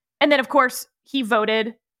 And then, of course, he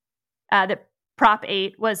voted that Prop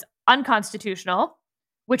 8 was unconstitutional,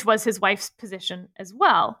 which was his wife's position as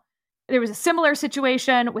well. There was a similar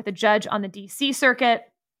situation with a judge on the D.C. circuit.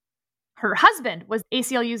 Her husband was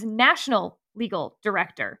ACLU's national legal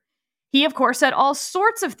director. He, of course, said all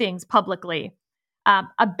sorts of things publicly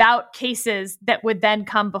about cases that would then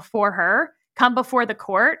come before the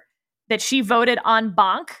court, that she voted en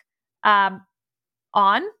banc on.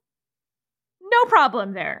 No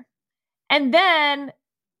problem there. And then,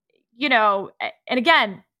 and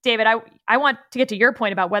again, David, I want to get to your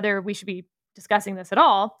point about whether we should be discussing this at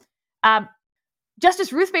all.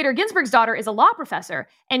 Justice Ruth Bader Ginsburg's daughter is a law professor,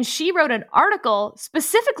 and she wrote an article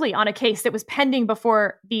specifically on a case that was pending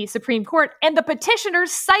before the Supreme Court, and the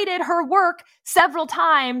petitioners cited her work several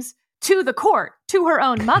times to the court, to her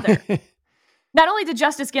own mother. Not only did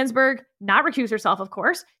Justice Ginsburg not recuse herself, of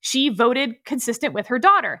course, she voted consistent with her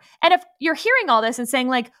daughter. And if you're hearing all this and saying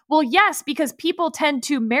like, well, yes, because people tend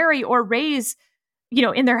to marry or raise,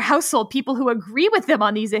 in their household, people who agree with them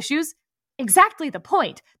on these issues, exactly the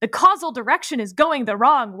point. The causal direction is going the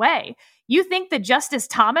wrong way. You think that Justice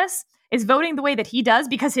Thomas is voting the way that he does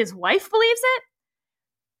because his wife believes it?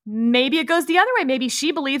 Maybe it goes the other way. Maybe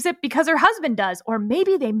she believes it because her husband does. Or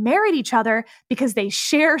maybe they married each other because they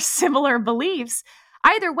share similar beliefs.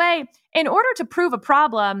 Either way, in order to prove a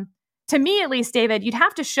problem, to me at least, David, you'd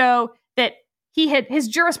have to show that his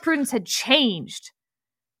jurisprudence had changed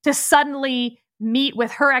to suddenly meet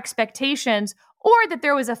with her expectations, or that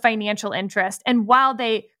there was a financial interest. And while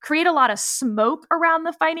they create a lot of smoke around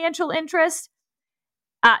the financial interest,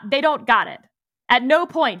 they don't got it. At no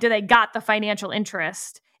point do they got the financial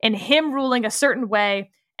interest in him ruling a certain way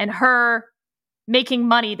and her making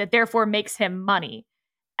money that therefore makes him money.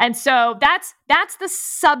 And so that's the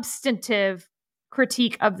substantive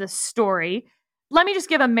critique of the story. Let me just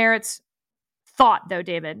give a merits thought, though,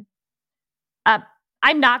 David.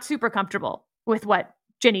 I'm not super comfortable with what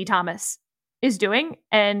Ginny Thomas is doing.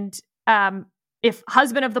 And if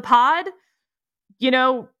husband of the pod,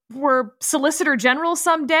 were Solicitor General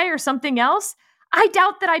someday or something else, I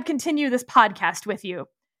doubt that I'd continue this podcast with you.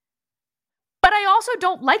 But I also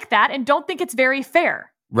don't like that and don't think it's very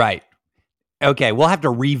fair. Right. Okay, we'll have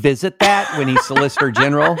to revisit that when he's Solicitor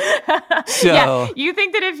General. So, yeah, you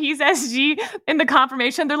think that if he's SG in the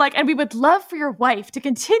confirmation, they're like, and we would love for your wife to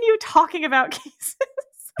continue talking about cases.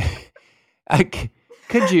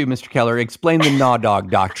 Could you, Mr. Keller, explain the Gnaw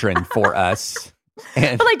Dog Doctrine for us?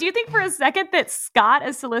 But do you think for a second that Scott,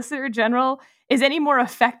 as Solicitor General, is any more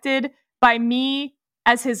affected by me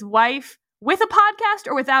as his wife with a podcast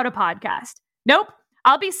or without a podcast? Nope.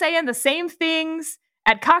 I'll be saying the same things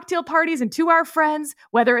at cocktail parties and to our friends,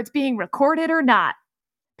 whether it's being recorded or not.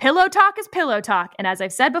 Pillow talk is pillow talk. And as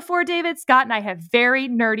I've said before, David, Scott and I have very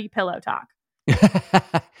nerdy pillow talk.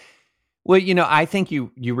 Well, I think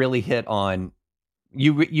you really hit on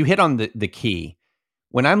you hit on the key.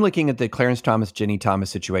 When I'm looking at the Clarence Thomas, Ginny Thomas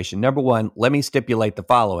situation, number one, let me stipulate the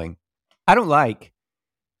following. I don't like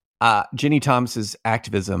Ginny Thomas's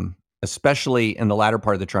activism, especially in the latter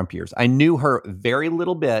part of the Trump years. I knew her very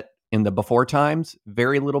little bit in the before times,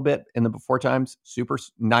 super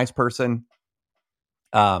nice person.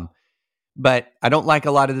 But I don't like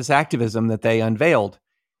a lot of this activism that they unveiled.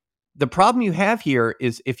 The problem you have here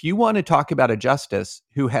is if you want to talk about a justice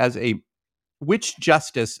who has which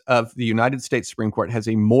justice of the United States Supreme Court has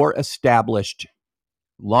a more established,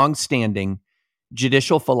 longstanding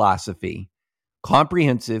judicial philosophy,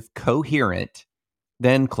 comprehensive, coherent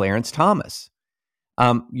than Clarence Thomas?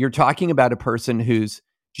 You're talking about a person whose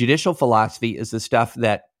judicial philosophy is the stuff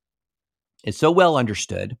that is so well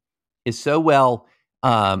understood, is so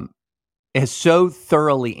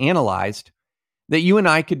thoroughly analyzed that you and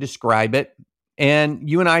I could describe it, and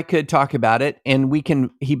you and I could talk about it, and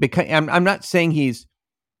I'm not saying he's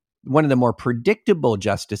one of the more predictable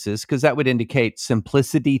justices, because that would indicate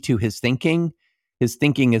simplicity to his thinking. His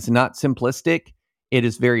thinking is not simplistic. It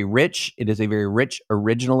is very rich. It is a very rich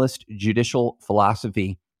originalist judicial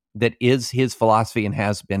philosophy that is his philosophy and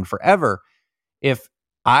has been forever.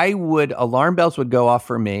 Alarm bells would go off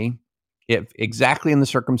for me if exactly in the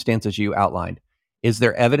circumstances you outlined. Is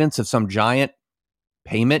there evidence of some giant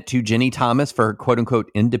payment to Ginny Thomas for quote unquote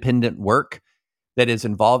independent work that is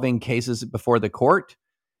involving cases before the court?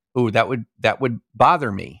 Ooh, that would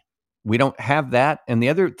bother me. We don't have that. And the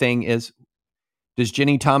other thing is, does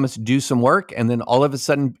Ginni Thomas do some work, and then all of a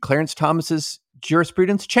sudden Clarence Thomas's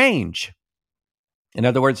jurisprudence change? In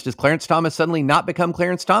other words, does Clarence Thomas suddenly not become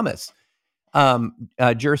Clarence Thomas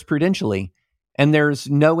jurisprudentially? And there's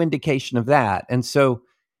no indication of that. And so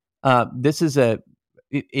this is I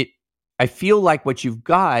feel like what you've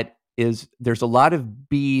got is there's a lot of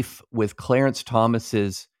beef with Clarence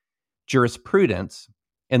Thomas's jurisprudence,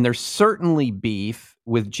 and there's certainly beef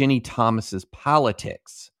with Ginni Thomas's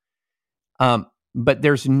politics. But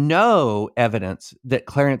there's no evidence that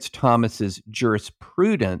Clarence Thomas's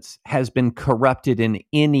jurisprudence has been corrupted in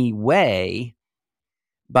any way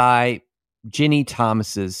by Ginni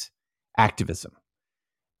Thomas's activism.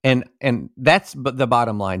 And that's the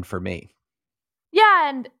bottom line for me.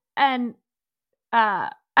 Yeah, and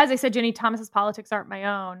as I said, Ginni Thomas's politics aren't my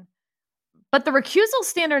own, but the recusal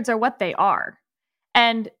standards are what they are.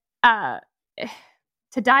 And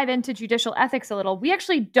to dive into judicial ethics a little, we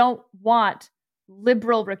actually don't want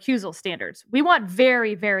liberal recusal standards. We want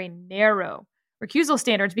very, very narrow recusal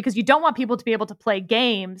standards because you don't want people to be able to play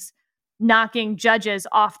games knocking judges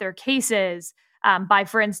off their cases by,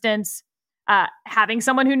 for instance, having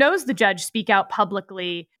someone who knows the judge speak out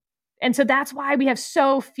publicly. And so that's why we have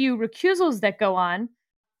so few recusals that go on.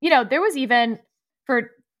 You know, there was even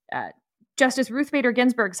for Justice Ruth Bader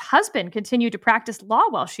Ginsburg's husband continued to practice law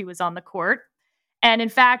while she was on the court, and in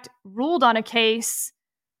fact ruled on a case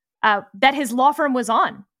that his law firm was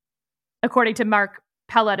on, according to Mark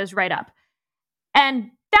Pauletta's write-up.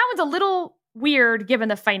 And that was a little weird given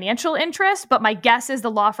the financial interest, but my guess is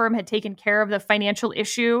the law firm had taken care of the financial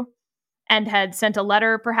issue and had sent a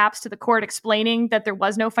letter perhaps to the court explaining that there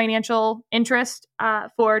was no financial interest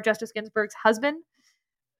for Justice Ginsburg's husband.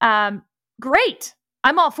 Great.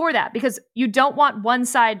 I'm all for that because you don't want one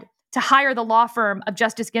side to hire the law firm of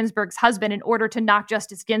Justice Ginsburg's husband in order to knock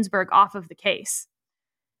Justice Ginsburg off of the case.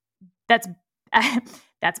 That's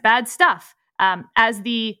bad stuff. As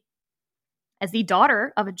the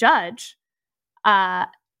daughter of a judge, I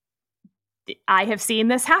have seen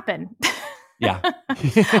this happen. Yeah.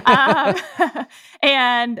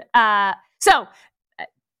 So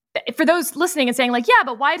for those listening and saying like, yeah,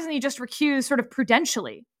 but why doesn't he just recuse sort of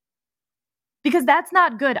prudentially? Because that's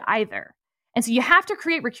not good either. And so you have to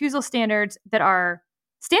create recusal standards that are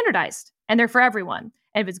standardized and they're for everyone.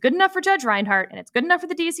 And if it's good enough for Judge Reinhart and it's good enough for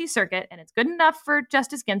the DC Circuit and it's good enough for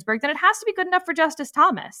Justice Ginsburg, then it has to be good enough for Justice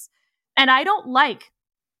Thomas. And I don't like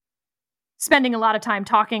spending a lot of time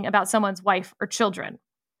talking about someone's wife or children.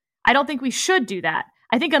 I don't think we should do that.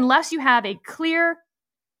 I think unless you have a clear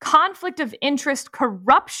conflict of interest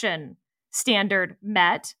corruption standard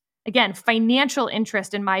met, again, financial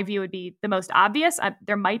interest, in my view, would be the most obvious.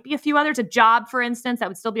 There might be a few others. A job, for instance, that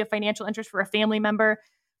would still be a financial interest for a family member.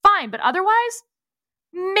 Fine, but otherwise,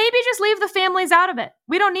 maybe just leave the families out of it.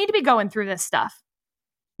 We don't need to be going through this stuff.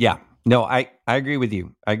 Yeah. No, I agree with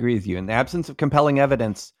you. I agree with you. In the absence of compelling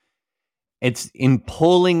evidence, it's in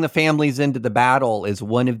pulling the families into the battle is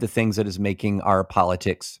one of the things that is making our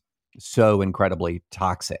politics so incredibly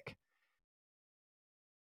toxic.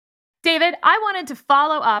 David, I wanted to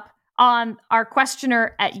follow up on our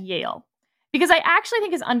questioner at Yale, because I actually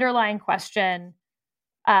think his underlying question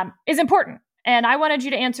is important. And I wanted you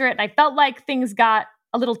to answer it. And I felt like things got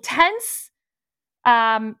a little tense.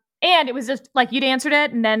 And it was just like you'd answered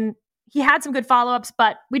it. And then he had some good follow-ups,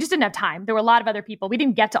 but we just didn't have time. There were a lot of other people. We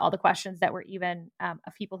didn't get to all the questions that were even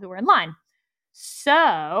of people who were in line.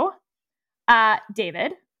 So,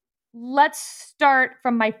 David, let's start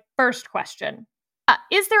from my first question.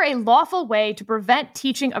 Is there a lawful way to prevent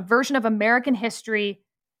teaching a version of American history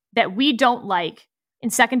that we don't like in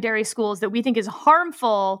secondary schools that we think is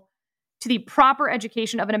harmful to the proper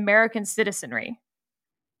education of an American citizenry?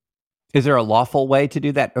 Is there a lawful way to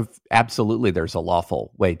do that? Absolutely, there's a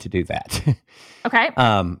lawful way to do that. Okay.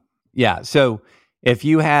 Yeah. So if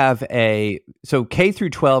you have so K through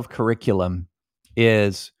 12 curriculum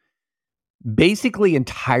is basically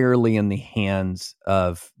entirely in the hands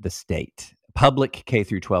of the state. Public K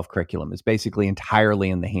through 12 curriculum is basically entirely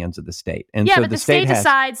in the hands of the state. And yeah, so but the state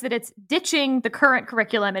decides that it's ditching the current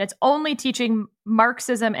curriculum and it's only teaching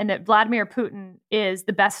Marxism and that Vladimir Putin is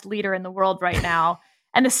the best leader in the world right now.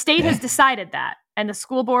 And the state has decided that, and the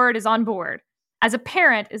school board is on board. As a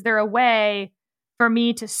parent, is there a way for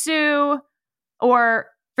me to sue or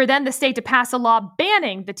for then the state to pass a law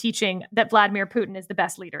banning the teaching that Vladimir Putin is the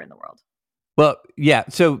best leader in the world? Well, yeah.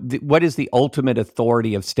 So what is the ultimate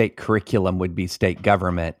authority of state curriculum would be state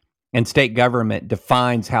government. And state government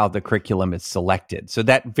defines how the curriculum is selected. So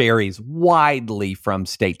that varies widely from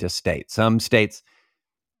state to state. Some states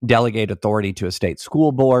delegate authority to a state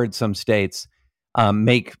school board. Some states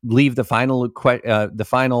leave the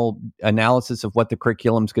final analysis of what the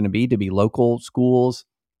curriculum is going to be local schools.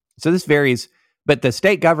 So this varies, but the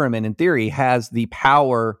state government, in theory, has the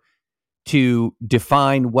power to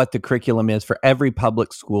define what the curriculum is for every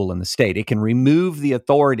public school in the state. It can remove the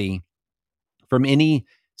authority from any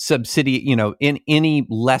in any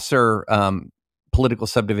lesser political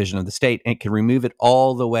subdivision of the state, and it can remove it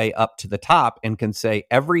all the way up to the top and can say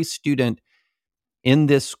every student in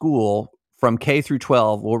this school from K through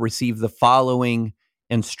 12 will receive the following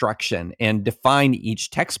instruction and define each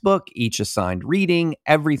textbook, each assigned reading,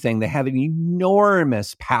 everything. They have an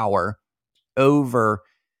enormous power over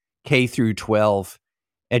K through 12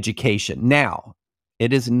 education. Now,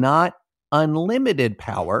 it is not unlimited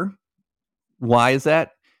power. Why is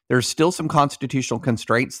that? There's still some constitutional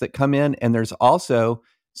constraints that come in, and there's also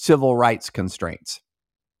civil rights constraints.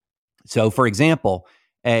 So, for example,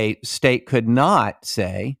 a state could not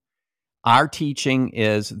say, our teaching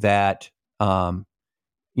is that, we're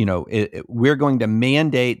going to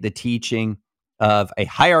mandate the teaching of a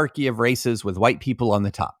hierarchy of races with white people on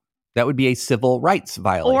the top. That would be a civil rights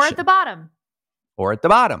violation. Or at the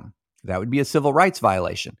bottom. That would be a civil rights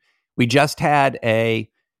violation. We just had a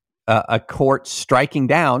court striking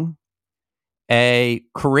down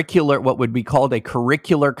what would be called a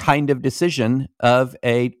curricular kind of decision of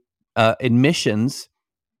a admissions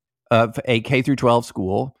of a K through 12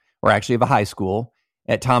 school, or actually of a high school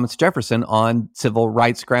at Thomas Jefferson, on civil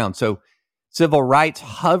rights grounds. So civil rights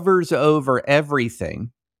hovers over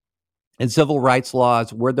everything. And civil rights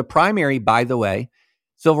laws were the primary, by the way,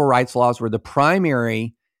 civil rights laws were the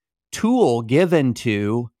primary tool given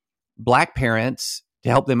to Black parents to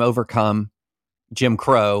help them overcome Jim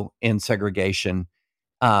Crow and segregation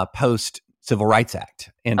post Civil Rights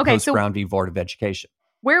Act and post Brown v. Board of Education.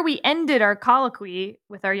 Where we ended our colloquy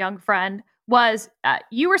with our young friend was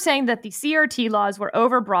you were saying that the CRT laws were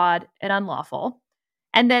overbroad and unlawful,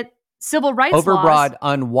 and that civil rights overbroad,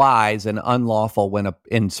 unwise, and unlawful when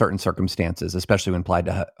in certain circumstances, especially when applied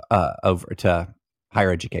to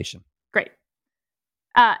higher education. Great.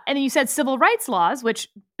 And then you said civil rights laws, which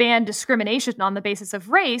ban discrimination on the basis of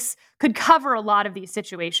race, could cover a lot of these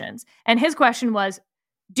situations. And his question was,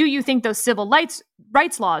 do you think those civil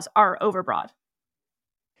rights laws are overbroad?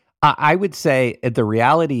 I would say the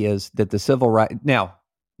reality is that the civil rights... Now,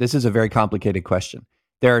 this is a very complicated question.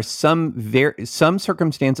 There are some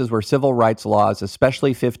circumstances where civil rights laws,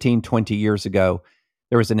 especially 15, 20 years ago,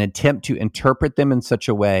 there was an attempt to interpret them in such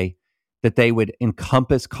a way that they would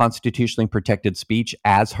encompass constitutionally protected speech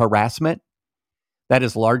as harassment. That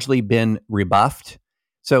has largely been rebuffed.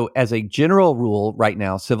 So as a general rule right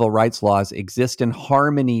now, civil rights laws exist in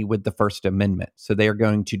harmony with the First Amendment. So they're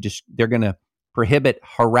going to prohibit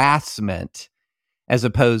harassment as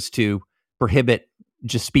opposed to prohibit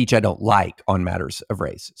just speech I don't like on matters of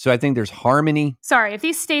race. So I think there's harmony. Sorry, if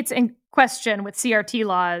these states in question with CRT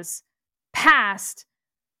laws passed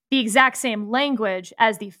the exact same language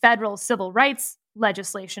as the federal civil rights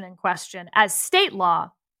legislation in question as state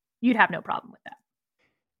law, you'd have no problem with that.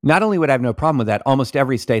 Not only would I have no problem with that, almost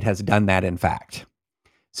every state has done that, in fact.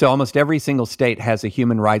 So almost every single state has a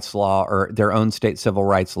human rights law or their own state civil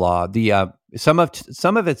rights law. Some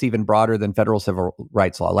of it's even broader than federal civil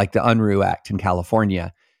rights law, like the Unruh Act in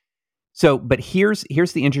California. So, but here's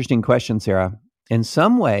the interesting question, Sarah. In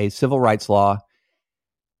some ways, civil rights law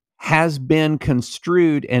has been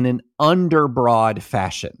construed in an underbroad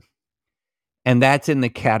fashion. And that's in the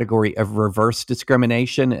category of reverse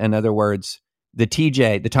discrimination. In other words, the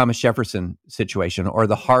Thomas Jefferson situation, or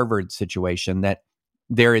the Harvard situation, that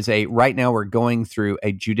there is right now we're going through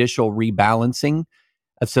a judicial rebalancing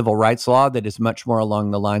of civil rights law that is much more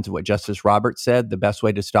along the lines of what Justice Roberts said. The best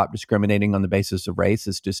way to stop discriminating on the basis of race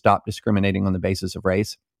is to stop discriminating on the basis of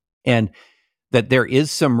race. And that there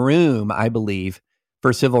is some room, I believe,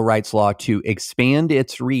 for civil rights law to expand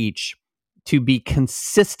its reach to be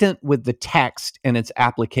consistent with the text and its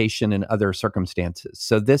application in other circumstances.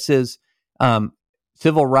 So this is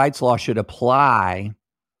civil rights law should apply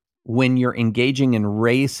when you're engaging in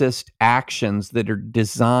racist actions that are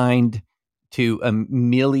designed to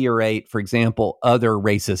ameliorate, for example, other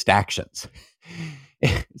racist actions.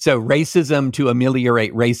 So racism to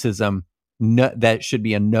ameliorate racism, that should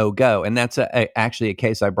be a no-go. And that's actually a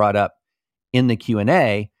case I brought up in the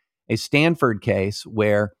Q&A, a Stanford case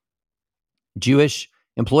where Jewish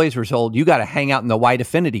employees were told, you got to hang out in the white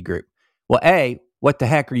affinity group. Well, A, what the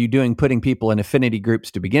heck are you doing putting people in affinity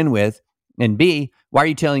groups to begin with? And B, why are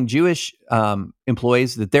you telling Jewish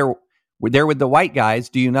employees that they're with the white guys?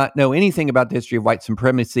 Do you not know anything about the history of white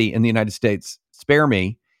supremacy in the United States? Spare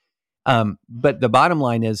me. But the bottom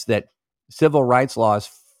line is that civil rights laws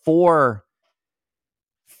for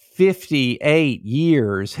 58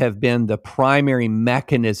 years have been the primary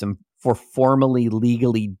mechanism for formally,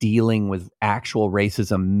 legally dealing with actual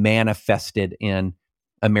racism manifested in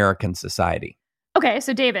American society. Okay,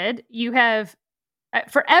 so David, you have,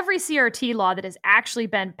 for every CRT law that has actually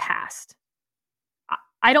been passed,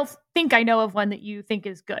 I don't think I know of one that you think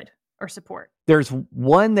is good or support. There's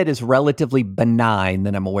one that is relatively benign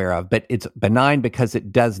that I'm aware of, but it's benign because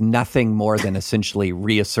it does nothing more than essentially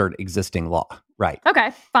reassert existing law. Right.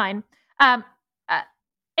 Okay, fine.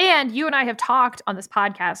 And you and I have talked on this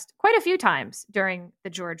podcast quite a few times during the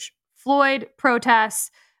George Floyd protests,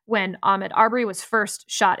 when Ahmaud Arbery was first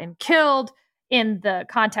shot and killed, in the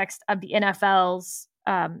context of the NFL's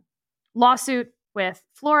lawsuit with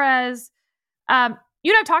Flores. You and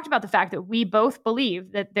I have talked about the fact that we both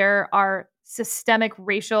believe that there are systemic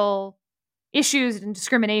racial issues and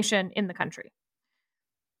discrimination in the country.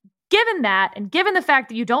 Given that, and given the fact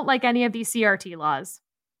that you don't like any of these CRT laws,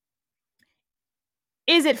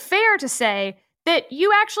 is it fair to say that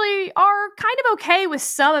you actually are kind of okay with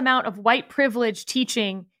some amount of white privilege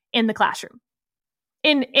teaching in the classroom,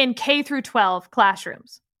 in K through 12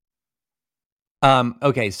 classrooms?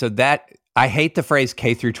 Okay, so that, I hate the phrase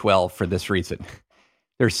K through 12 for this reason.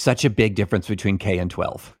 There's such a big difference between K and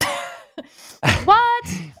 12. What?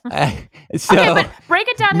 So okay, but break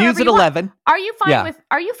it down. News at 11. Are you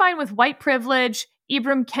fine with white privilege,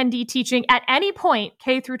 Ibram Kendi teaching at any point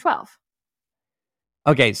K through 12?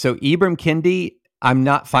 Okay, so Ibram Kendi, I'm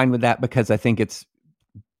not fine with that because I think it's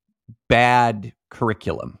bad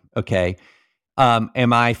curriculum. Okay.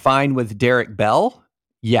 Am I fine with Derek Bell?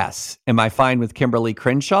 Yes. Am I fine with Kimberly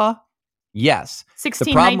Crenshaw? Yes.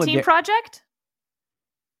 1619 Project?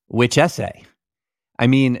 Which essay? I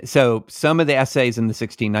mean, so some of the essays in the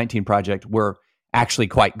 1619 Project were actually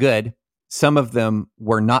quite good. Some of them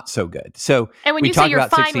were not so good. So, and when you say you're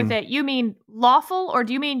fine with it, you mean lawful, or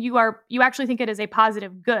do you mean you actually think it is a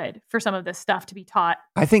positive good for some of this stuff to be taught?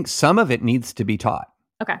 I think some of it needs to be taught.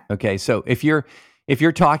 Okay. Okay. So if you're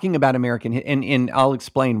talking about American, and I'll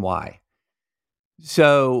explain why.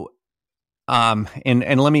 So,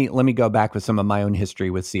 and let me go back with some of my own history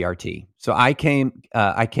with CRT. So I came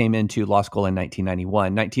into law school in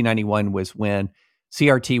 1991. 1991 was when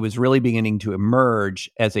CRT was really beginning to emerge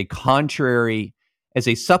as a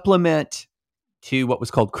supplement to what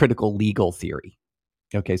was called critical legal theory.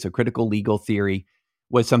 Okay, so critical legal theory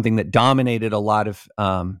was something that dominated a lot of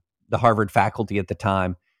the Harvard faculty at the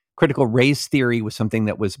time. Critical race theory was something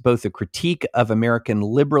that was both a critique of American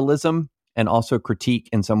liberalism and also a critique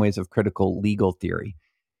in some ways of critical legal theory.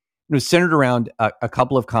 It was centered around a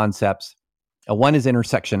couple of concepts. One is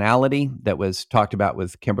intersectionality that was talked about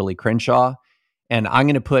with Kimberly Crenshaw. And I'm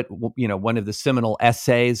going to put, one of the seminal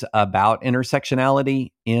essays about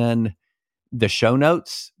intersectionality in the show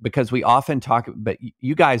notes, because we often talk, but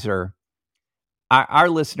you guys are, our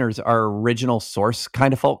listeners are original source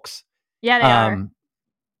kind of folks. Yeah, they are.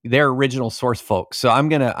 They're original source folks. So I'm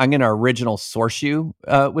gonna original source you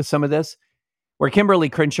with some of this, where Kimberly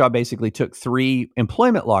Crenshaw basically took 3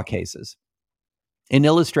 employment law cases and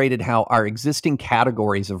illustrated how our existing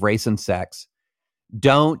categories of race and sex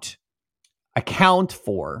don't account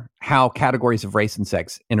for how categories of race and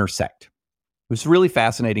sex intersect. It was a really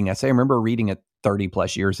fascinating essay. I remember reading it 30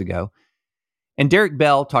 plus years ago. And Derek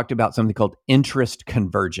Bell talked about something called interest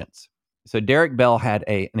convergence. So Derek Bell had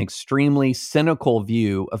an extremely cynical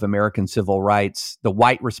view of American civil rights, the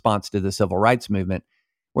white response to the civil rights movement,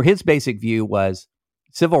 where his basic view was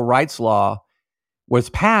civil rights law was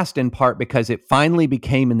passed in part because it finally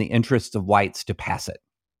became in the interests of whites to pass it.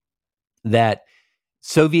 That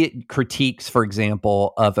Soviet critiques, for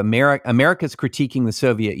example, of America's critiquing the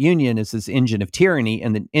Soviet Union as this engine of tyranny,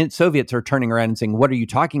 and the Soviets are turning around and saying, "What are you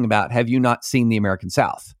talking about? Have you not seen the American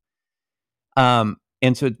South?"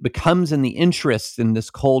 And so it becomes in the interests in this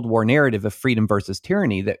Cold War narrative of freedom versus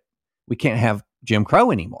tyranny that we can't have Jim Crow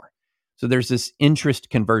anymore. So there's this interest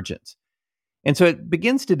convergence. And so it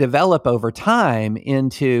begins to develop over time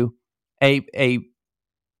into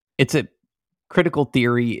it's a critical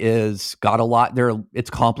theory is got a lot there. It's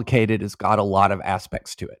complicated. It's got a lot of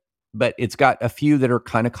aspects to it, but it's got a few that are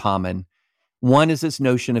kind of common. One is this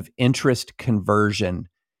notion of interest convergence,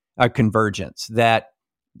 that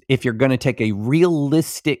if you're going to take a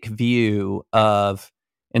realistic view of,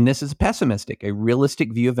 and this is pessimistic, a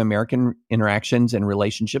realistic view of American interactions and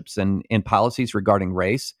relationships and policies regarding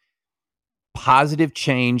race, positive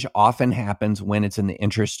change often happens when it's in the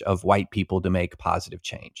interest of white people to make positive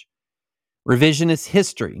change. Revisionist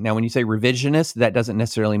history. Now, when you say revisionist, that doesn't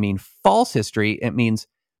necessarily mean false history. It means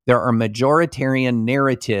there are majoritarian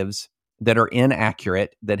narratives that are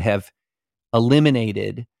inaccurate, that have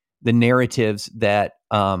eliminated the narratives that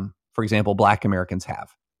for example, Black Americans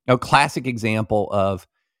have. A classic example of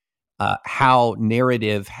how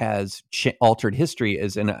narrative has altered history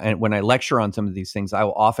is, and when I lecture on some of these things, I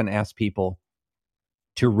will often ask people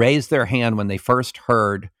to raise their hand when they first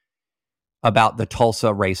heard about the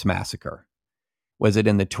Tulsa race massacre. Was it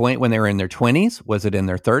in when they were in their 20s? Was it in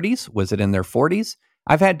their 30s? Was it in their 40s?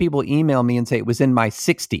 I've had people email me and say it was in my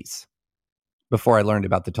 60s before I learned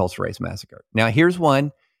about the Tulsa race massacre. Now, here's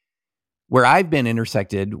one where I've been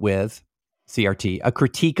intersected with CRT, a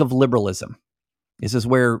critique of liberalism. This is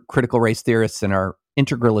where critical race theorists and our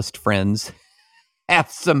integralist friends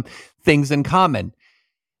have some things in common.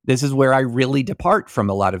 This is where I really depart from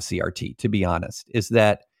a lot of CRT, to be honest, is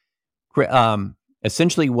that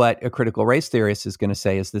essentially what a critical race theorist is going to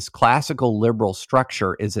say is this classical liberal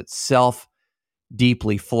structure is itself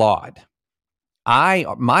deeply flawed. My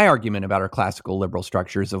argument about our classical liberal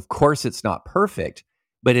structure is, of course, it's not perfect,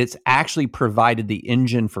 but it's actually provided the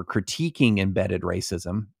engine for critiquing embedded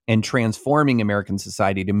racism and transforming American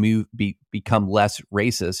society to become less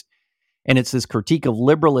racist. And it's this critique of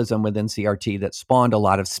liberalism within CRT that spawned a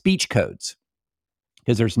lot of speech codes,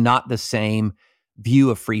 because there's not the same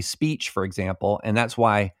view of free speech, for example. And that's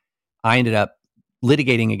why I ended up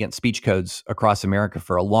litigating against speech codes across America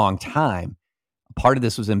for a long time. Part of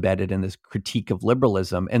this was embedded in this critique of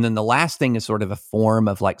liberalism. And then the last thing is sort of a form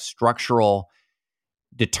of like structural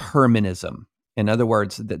determinism. In other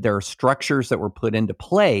words, that there are structures that were put into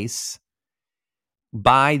place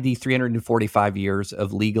by the 345 years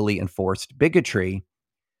of legally enforced bigotry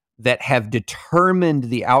that have determined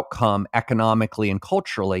the outcome economically and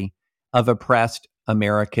culturally of oppressed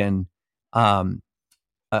American,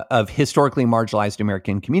 of historically marginalized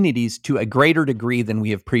American communities to a greater degree than we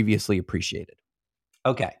have previously appreciated.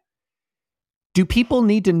 Okay. Do people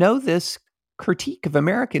need to know this critique of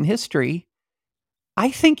American history? I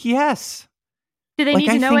think yes. Do they need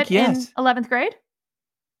to know it in 11th grade?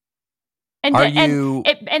 And in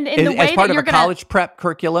the way as part of a college prep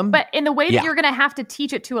curriculum? But in the way that you're going to have to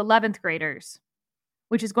teach it to 11th graders,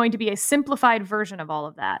 which is going to be a simplified version of all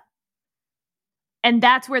of that. And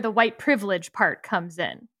that's where the white privilege part comes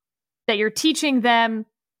in. That you're teaching them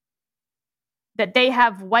that they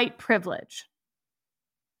have white privilege.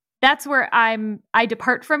 That's where I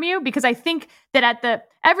depart from you, because I think that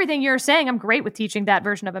everything you're saying, I'm great with teaching that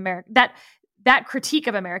version of America, that critique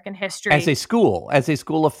of American history. As a school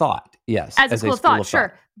of thought, yes. As a school of thought,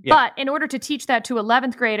 sure. Yeah. But in order to teach that to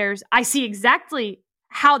 11th graders, I see exactly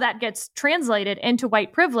how that gets translated into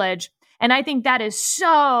white privilege. And I think that is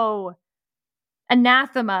so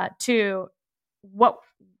anathema to what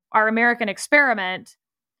our American experiment.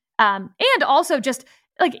 And also just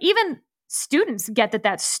like even students get that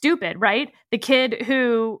that's stupid, right? The kid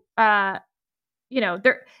who,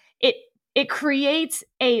 it creates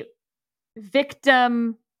a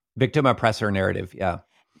victim oppressor narrative.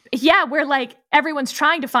 Yeah, where like everyone's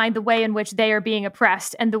trying to find the way in which they are being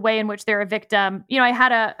oppressed and the way in which they're a victim. You know, I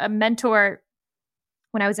had a mentor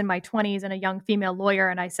when I was in my 20s and a young female lawyer,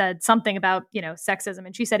 and I said something about, sexism.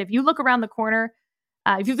 And she said, if you look around the corner,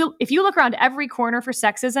 if you look around every corner for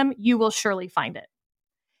sexism, you will surely find it.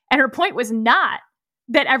 And her point was not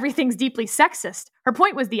that everything's deeply sexist. Her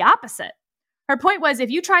point was the opposite. Her point was, if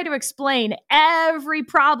you try to explain every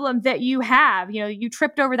problem that you have, you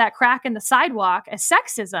tripped over that crack in the sidewalk as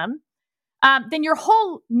sexism, then your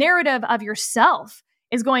whole narrative of yourself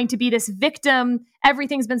is going to be this victim.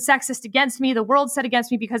 Everything's been sexist against me. The world's set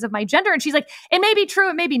against me because of my gender. And she's like, it may be true.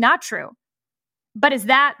 It may be not true. But is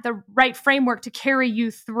that the right framework to carry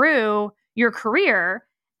you through your career?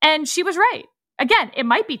 And she was right. Again, it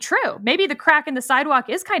might be true. Maybe the crack in the sidewalk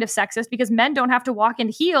is kind of sexist because men don't have to walk in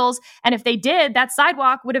heels. And if they did, that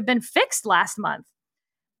sidewalk would have been fixed last month.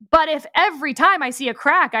 But if every time I see a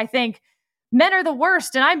crack, I think men are the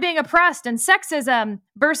worst and I'm being oppressed and sexism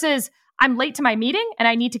versus I'm late to my meeting and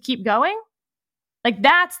I need to keep going, like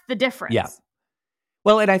that's the difference. Yeah.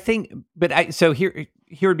 Well, and I think, so here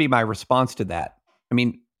would be my response to that. I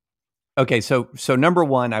mean, okay, so number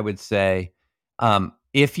one, I would say,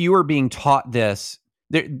 if you are being taught this,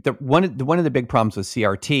 one of the big problems with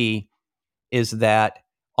CRT is that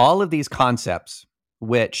all of these concepts,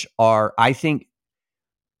 which are, I think,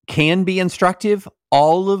 can be instructive,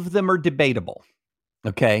 all of them are debatable.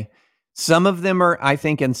 Okay. Some of them are, I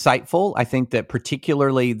think, insightful. I think that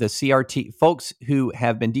particularly the CRT folks who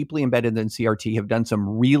have been deeply embedded in CRT have done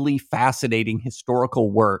some really fascinating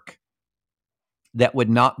historical work that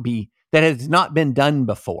has not been done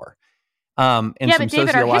before. But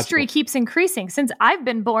David, our history keeps increasing. Since I've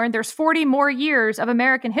been born, there's 40 more years of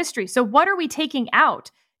American history. So what are we taking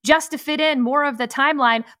out? just to fit in more of the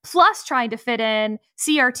timeline, plus trying to fit in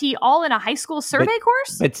CRT all in a high school survey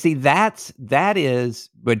course? But see, but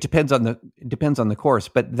it depends on the course.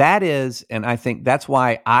 But that is, and I think that's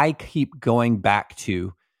why I keep going back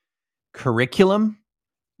to curriculum,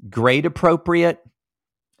 grade appropriate,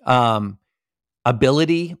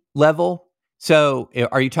 ability level. So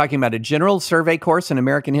are you talking about a general survey course in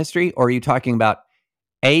American history, or are you talking about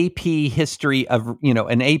AP history of,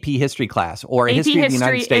 an AP history class, or a history of the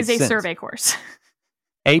United States? AP history is a survey course.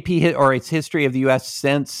 Or it's history of the U.S.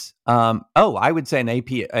 since, I would say an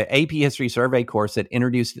AP history survey course that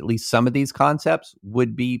introduced at least some of these concepts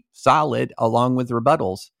would be solid, along with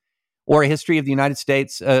rebuttals, or a history of the United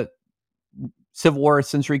States, Civil War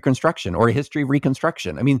since Reconstruction, or a history of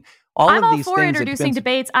Reconstruction. I mean, I'm all for introducing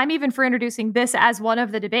debates. I'm even for introducing this as one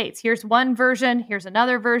of the debates. Here's one version, here's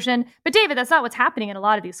another version. But David, that's not what's happening in a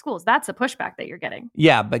lot of these schools. That's a pushback that you're getting.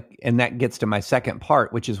 Yeah, and that gets to my second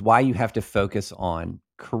part, which is why you have to focus on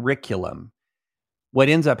curriculum. What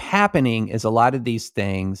ends up happening is a lot of these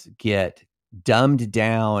things get dumbed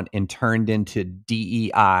down and turned into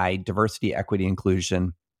DEI, diversity, equity,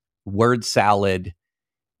 inclusion, word salad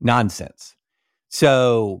nonsense.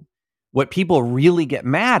 So what people really get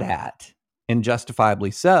mad at, and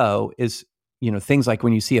justifiably so, is, things like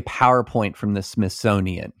when you see a PowerPoint from the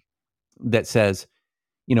Smithsonian that says,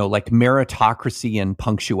 like meritocracy and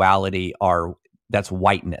punctuality that's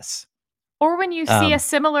whiteness. Or when you see a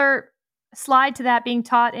similar slide to that being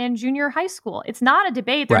taught in junior high school. It's not a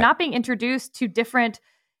debate. They're not being introduced to different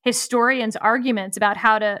historians' arguments about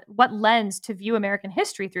what lens to view American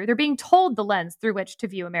history through. They're being told the lens through which to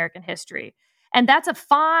view American history. And that's a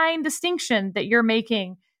fine distinction that you're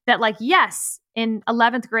making, that yes, in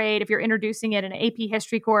 11th grade, if you're introducing it in an AP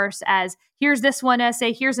history course as here's this one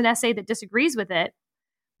essay, here's an essay that disagrees with it.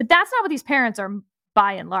 But that's not what these parents are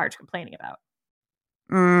by and large complaining about.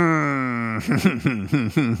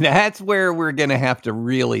 That's where we're going to have to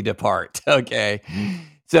really depart. Okay.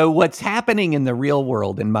 So what's happening in the real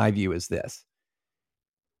world, in my view, is this.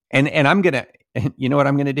 And I'm going to, you know what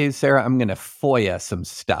I'm going to do, Sarah? I'm going to FOIA some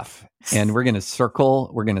stuff, and we're going to circle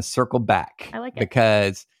back. I like it.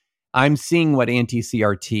 Because I'm seeing what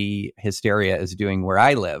anti-CRT hysteria is doing where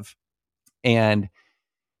I live. And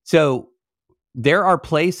so there are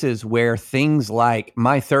places where things like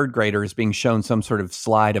my third grader is being shown some sort of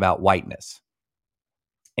slide about whiteness.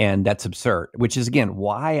 And that's absurd, which is, again,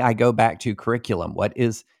 why I go back to curriculum. What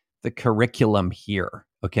is the curriculum here?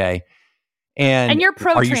 Okay. And you're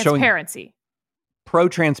pro-transparency.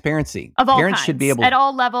 Pro-transparency. Of all Parents kinds, should be able at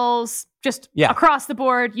all levels, just across the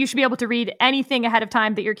board. You should be able to read anything ahead of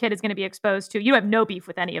time that your kid is going to be exposed to. You have no beef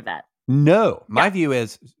with any of that. No. My view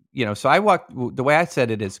is, so the way I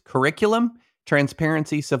said it is curriculum,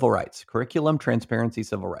 transparency, civil rights. Curriculum, transparency,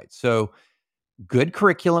 civil rights. So good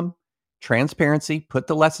curriculum, transparency, put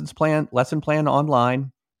the lesson plan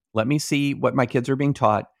online. Let me see what my kids are being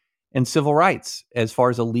taught. And civil rights, as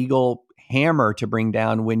far as a legal hammer to bring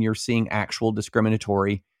down when you're seeing actual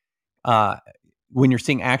discriminatory harassment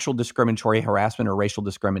or racial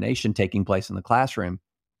discrimination taking place in the classroom.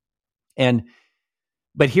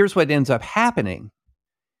 But here's what ends up happening.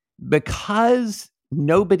 Because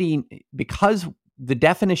the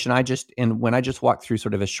definition when I just walked through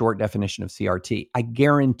sort of a short definition of CRT, I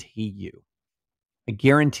guarantee you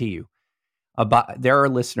there are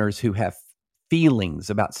listeners who have feelings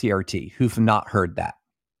about CRT who've not heard that.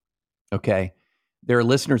 Okay. There are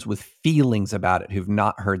listeners with feelings about it who've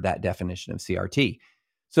not heard that definition of CRT.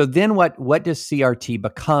 So then what does CRT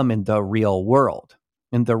become in the real world?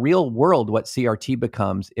 In the real world, what CRT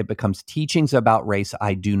becomes, it becomes teachings about race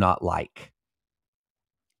I do not like.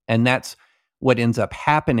 And that's what ends up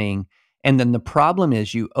happening. And then the problem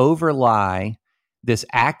is you overlie this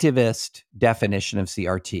activist definition of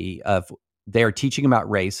CRT of they're teaching about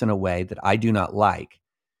race in a way that I do not like,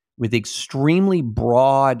 with extremely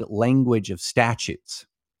broad language of statutes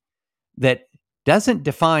that doesn't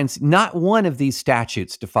define, not one of these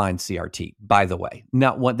statutes defines CRT, by the way.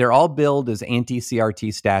 Not one. They're all billed as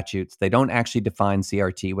anti-CRT statutes. They don't actually define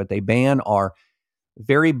CRT. What they ban are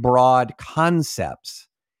very broad concepts.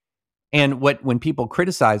 And when people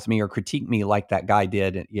criticize me or critique me like that guy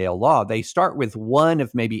did at Yale Law, they start with one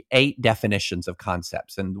of maybe 8 definitions of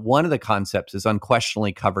concepts. And one of the concepts is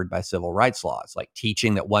unquestionably covered by civil rights laws, like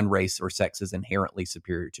teaching that one race or sex is inherently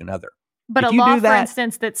superior to another. But a law, for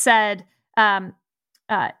instance, that said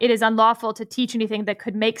it is unlawful to teach anything that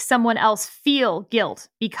could make someone else feel guilt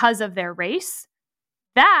because of their race,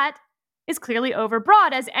 that is clearly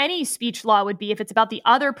overbroad, as any speech law would be if it's about the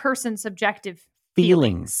other person's subjective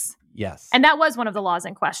feelings. Yes. And that was one of the laws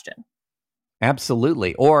in question.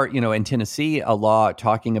 Absolutely. Or, in Tennessee, a law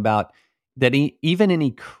talking about that even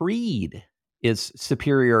any creed is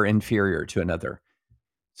superior or inferior to another.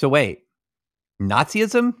 So wait,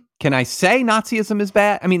 Nazism? Can I say Nazism is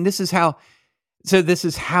bad? I mean, this is how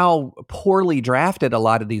poorly drafted a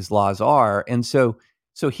lot of these laws are. And so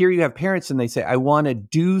here you have parents and they say, I want to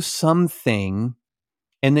do something.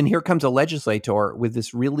 And then here comes a legislator with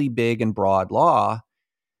this really big and broad law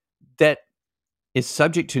that is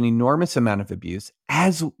subject to an enormous amount of abuse,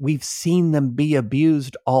 as we've seen them be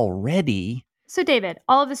abused already. So, David,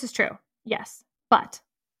 all of this is true. Yes. But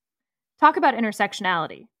talk about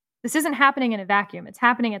intersectionality. This isn't happening in a vacuum. It's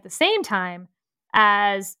happening at the same time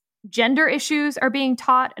as gender issues are being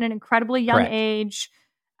taught at an incredibly young Correct. age.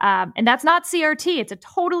 And that's not CRT. It's a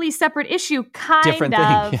totally separate issue, Different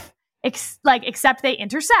thing. Except they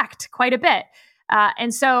intersect quite a bit.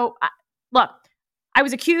 And so, look, I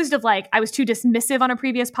was accused of I was too dismissive on a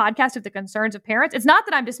previous podcast of the concerns of parents. It's not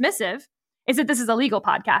that I'm dismissive. It's that this is a legal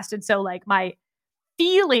podcast. And so my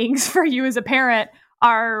feelings for you as a parent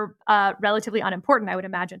are relatively unimportant, I would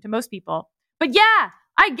imagine, to most people. But yeah,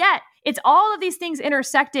 I get it's all of these things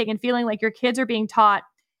intersecting and feeling like your kids are being taught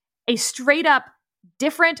a straight up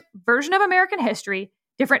different version of American history,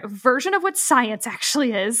 different version of what science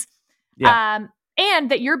actually is. Yeah.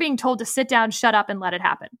 And that you're being told to sit down, shut up, and let it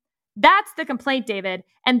happen. That's the complaint, David.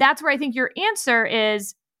 And that's where I think your answer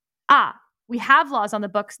is, we have laws on the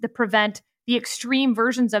books that prevent the extreme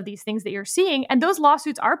versions of these things that you're seeing. And those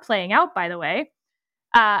lawsuits are playing out, by the way.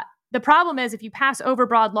 The problem is if you pass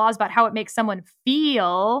overbroad laws about how it makes someone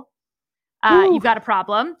feel, you've got a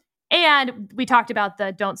problem. And we talked about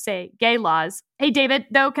the don't say gay laws. Hey, David,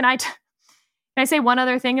 though, can I say one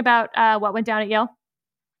other thing about what went down at Yale?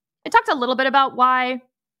 I talked a little bit about why,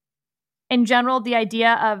 in general, the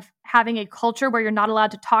idea of having a culture where you're not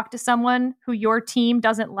allowed to talk to someone who your team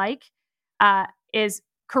doesn't like is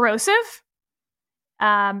corrosive.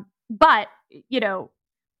 But,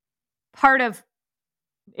 part of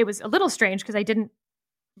it was a little strange because I didn't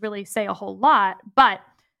really say a whole lot, but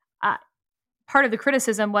part of the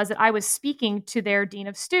criticism was that I was speaking to their dean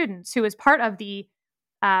of students, who is part of the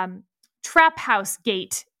Trap House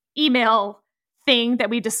Gate email thing that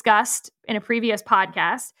we discussed in a previous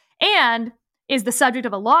podcast, and is the subject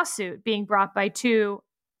of a lawsuit being brought by two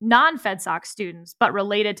non-FedSoc students, but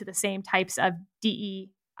related to the same types of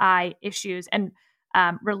DEI issues and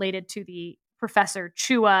related to the Professor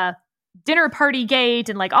Chua dinner party gate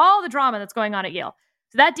and all the drama that's going on at Yale.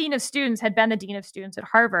 So that dean of students had been the dean of students at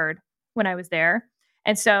Harvard when I was there.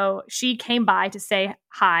 And so she came by to say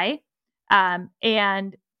hi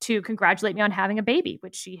and to congratulate me on having a baby,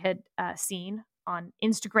 which she had seen on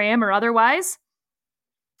Instagram or otherwise.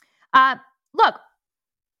 Look,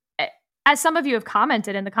 as some of you have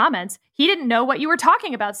commented in the comments, he didn't know what you were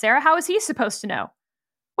talking about, Sarah. How is he supposed to know?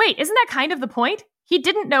 Wait, isn't that kind of the point? He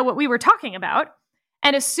didn't know what we were talking about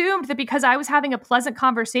and assumed that because I was having a pleasant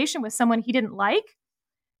conversation with someone he didn't like,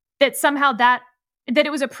 that somehow that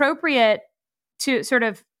it was appropriate to sort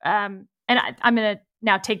of, and I'm going to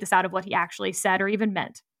now take this out of what he actually said or even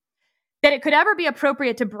meant, that it could ever be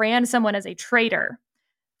appropriate to brand someone as a traitor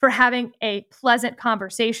for having a pleasant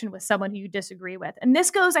conversation with someone who you disagree with. And this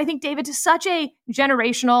goes, I think, David, to such a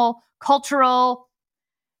generational, cultural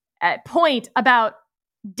point about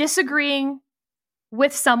disagreeing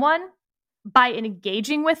with someone by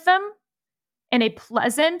engaging with them in a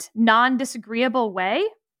pleasant, non-disagreeable way.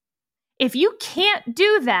 If you can't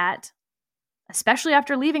do that, especially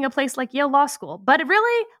after leaving a place like Yale Law School, but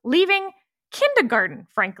really leaving kindergarten,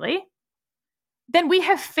 frankly, then we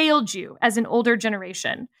have failed you as an older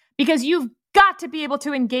generation because you've got to be able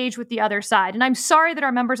to engage with the other side. And I'm sorry that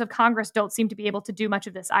our members of Congress don't seem to be able to do much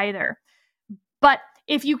of this either. But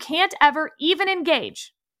if you can't ever even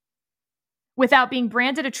engage without being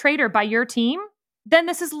branded a traitor by your team, then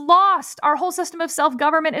this is lost. Our whole system of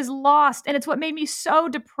self-government is lost. And it's what made me so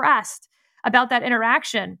depressed about that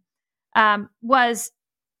interaction was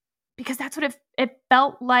because that's what it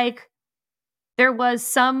felt like there was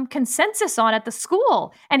some consensus on at the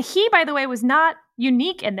school. And he, by the way, was not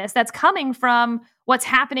unique in this. That's coming from what's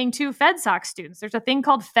happening to FedSoc students. There's a thing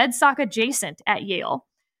called FedSoc adjacent at Yale,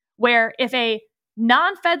 where if a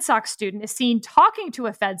non-FedSoc student is seen talking to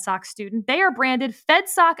a FedSoc student, they are branded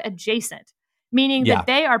FedSoc adjacent, meaning that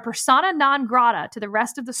they are persona non grata to the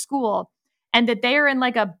rest of the school and that they are in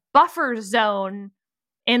a buffer zone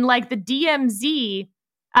in the DMZ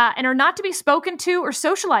and are not to be spoken to or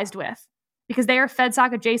socialized with because they are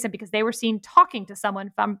FedSoc adjacent because they were seen talking to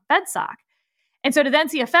someone from FedSoc. And so to then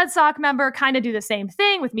see a FedSoc member kind of do the same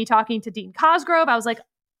thing with me talking to Dean Cosgrove, I was like,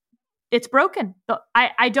 it's broken.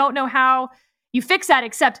 I don't know how you fix that,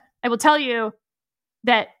 except I will tell you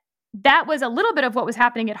that was a little bit of what was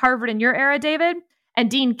happening at Harvard in your era, David. And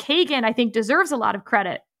Dean Kagan, I think, deserves a lot of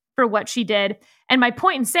credit for what she did. And my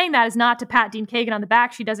point in saying that is not to pat Dean Kagan on the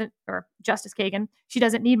back. Or Justice Kagan, she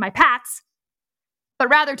doesn't need my pats, but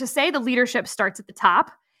rather to say the leadership starts at the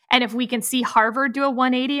top. And if we can see Harvard do a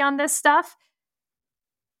 180 on this stuff,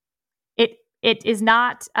 it is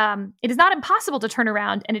not impossible to turn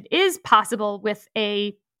around, and it is possible with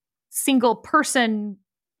a single person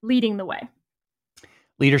leading the way.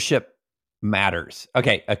 Leadership matters.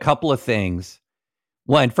 Okay, a couple of things.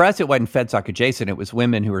 One, for us, it wasn't FedSoc adjacent. It was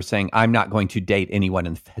women who were saying, I'm not going to date anyone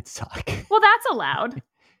in FedSoc. Well, that's allowed.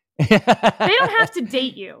 They don't have to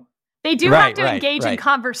date you. They do have to engage in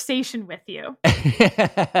conversation with you.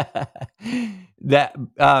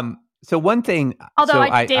 So one thing... Although,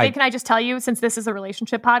 David, can I just tell you, since this is a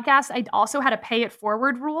relationship podcast, I also had a pay it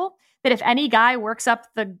forward rule that if any guy works up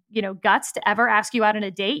the guts to ever ask you out on a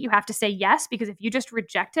date, you have to say yes, because if you just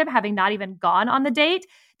reject him, having not even gone on the date,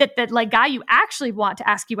 that guy you actually want to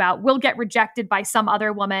ask you out will get rejected by some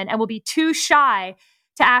other woman and will be too shy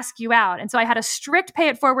to ask you out. And so I had a strict pay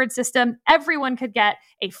it forward system. Everyone could get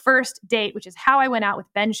a first date, which is how I went out with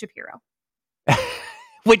Ben Shapiro.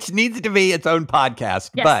 Which needs to be its own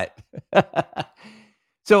podcast. Yes. But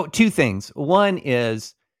so two things. One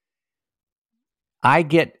is I've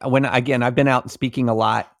been out speaking a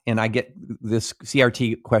lot, and I get this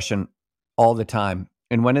CRT question all the time.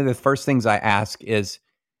 And one of the first things I ask is,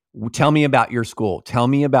 tell me about your school. Tell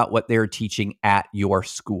me about what they're teaching at your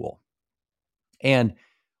school. And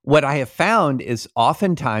what I have found is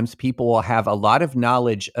oftentimes people will have a lot of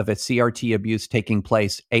knowledge of a CRT abuse taking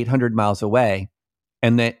place 800 miles away,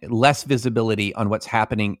 and then less visibility on what's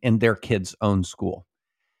happening in their kid's own school.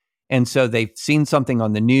 And so they've seen something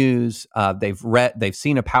on the news. They've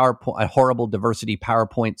seen a horrible diversity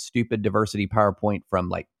PowerPoint, stupid diversity PowerPoint from,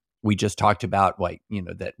 like we just talked about,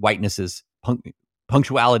 that whiteness is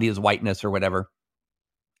punctuality is whiteness or whatever.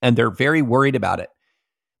 And they're very worried about it,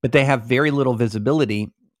 but they have very little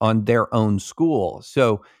visibility on their own school.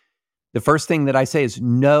 So the first thing that I say is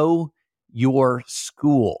know your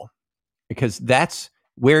school, because that's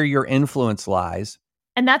where your influence lies.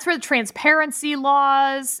 And that's where the transparency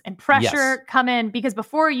laws and pressure come in, because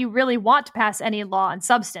before you really want to pass any law on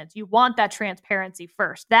substance, you want that transparency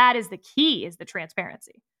first. That is the key, is the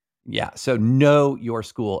transparency. Yeah. So know your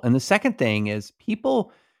school. And the second thing is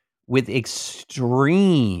people with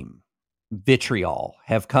extreme vitriol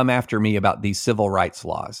have come after me about these civil rights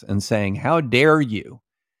laws and saying, how dare you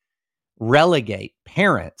relegate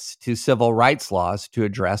parents to civil rights laws to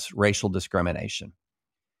address racial discrimination?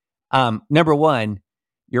 Number one,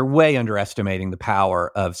 you're way underestimating the power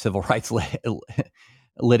of civil rights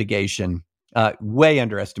litigation, way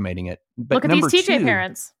underestimating it. But look at these TJ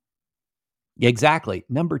parents. Exactly.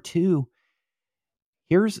 Number two,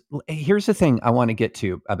 here's the thing I want to get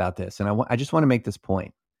to about this. And I just want to make this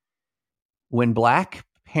point. When Black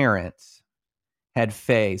parents had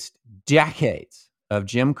faced decades of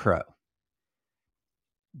Jim Crow,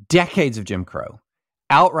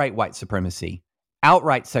 outright white supremacy,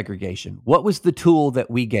 outright segregation, what was the tool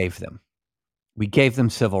that we gave them? We gave them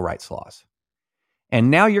civil rights laws.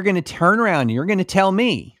 And now you're going to turn around and you're going to tell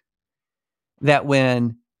me that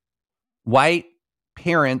when white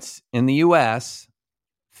parents in the U.S.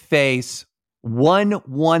 face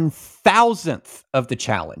 1/1000th of the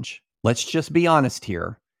challenge, let's just be honest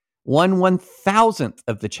here, 1/1000th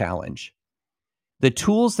of the challenge, the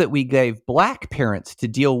tools that we gave Black parents to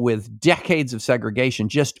deal with decades of segregation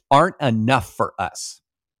just aren't enough for us.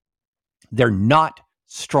 They're not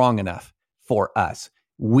strong enough for us.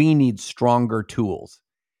 We need stronger tools.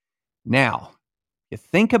 Now, you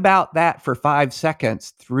think about that for 5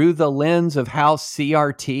 seconds through the lens of how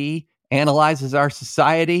CRT analyzes our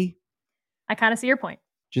society. I kind of see your point.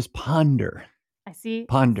 Just ponder. I see.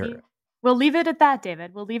 Ponder. We'll leave it at that,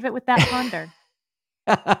 David. We'll leave it with that ponder.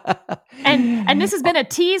 And this has been a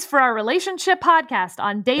tease for our relationship podcast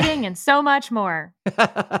on dating and so much more.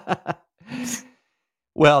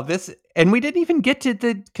 Well, and we didn't even get to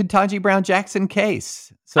the Ketanji Brown Jackson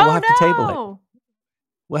case, so we'll have to table it.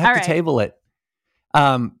 We'll have to table it.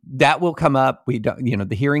 That will come up. We don't,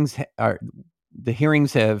 the hearings have the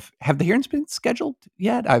hearings been scheduled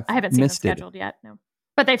yet? I haven't seen them scheduled yet. No,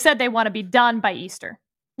 but they've said they want to be done by Easter.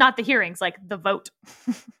 Not the hearings, like the vote.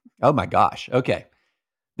 Oh my gosh. Okay.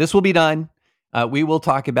 This will be done. We will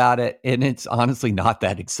talk about it, and it's honestly not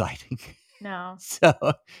that exciting. No. So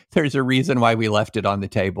there's a reason why we left it on the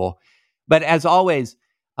table. But as always,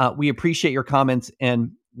 we appreciate your comments,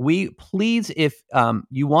 and please, if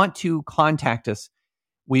you want to contact us,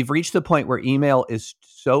 we've reached the point where email is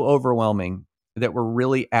so overwhelming that we're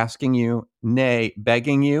really asking you, nay,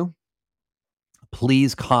 begging you,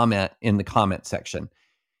 please comment in the comment section.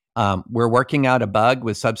 We're working out a bug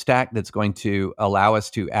with Substack that's going to allow us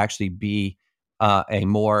to actually be a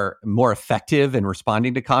more effective in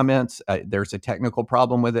responding to comments. There's a technical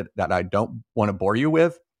problem with it that I don't want to bore you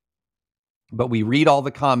with, but we read all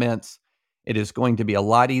the comments. It is going to be a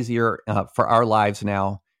lot easier for our lives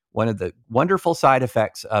now. One of the wonderful side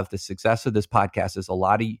effects of the success of this podcast is a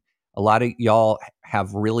lot of y'all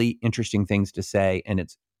have really interesting things to say, and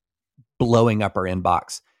it's blowing up our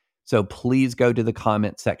inbox. So please go to the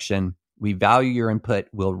comment section. We value your input.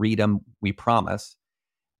 We'll read them. We promise.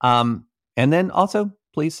 And then also,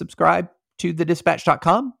 please subscribe to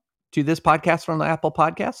thedispatch.com, to this podcast from the Apple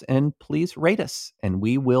Podcasts, and please rate us. And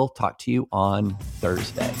we will talk to you on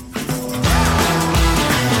Thursday.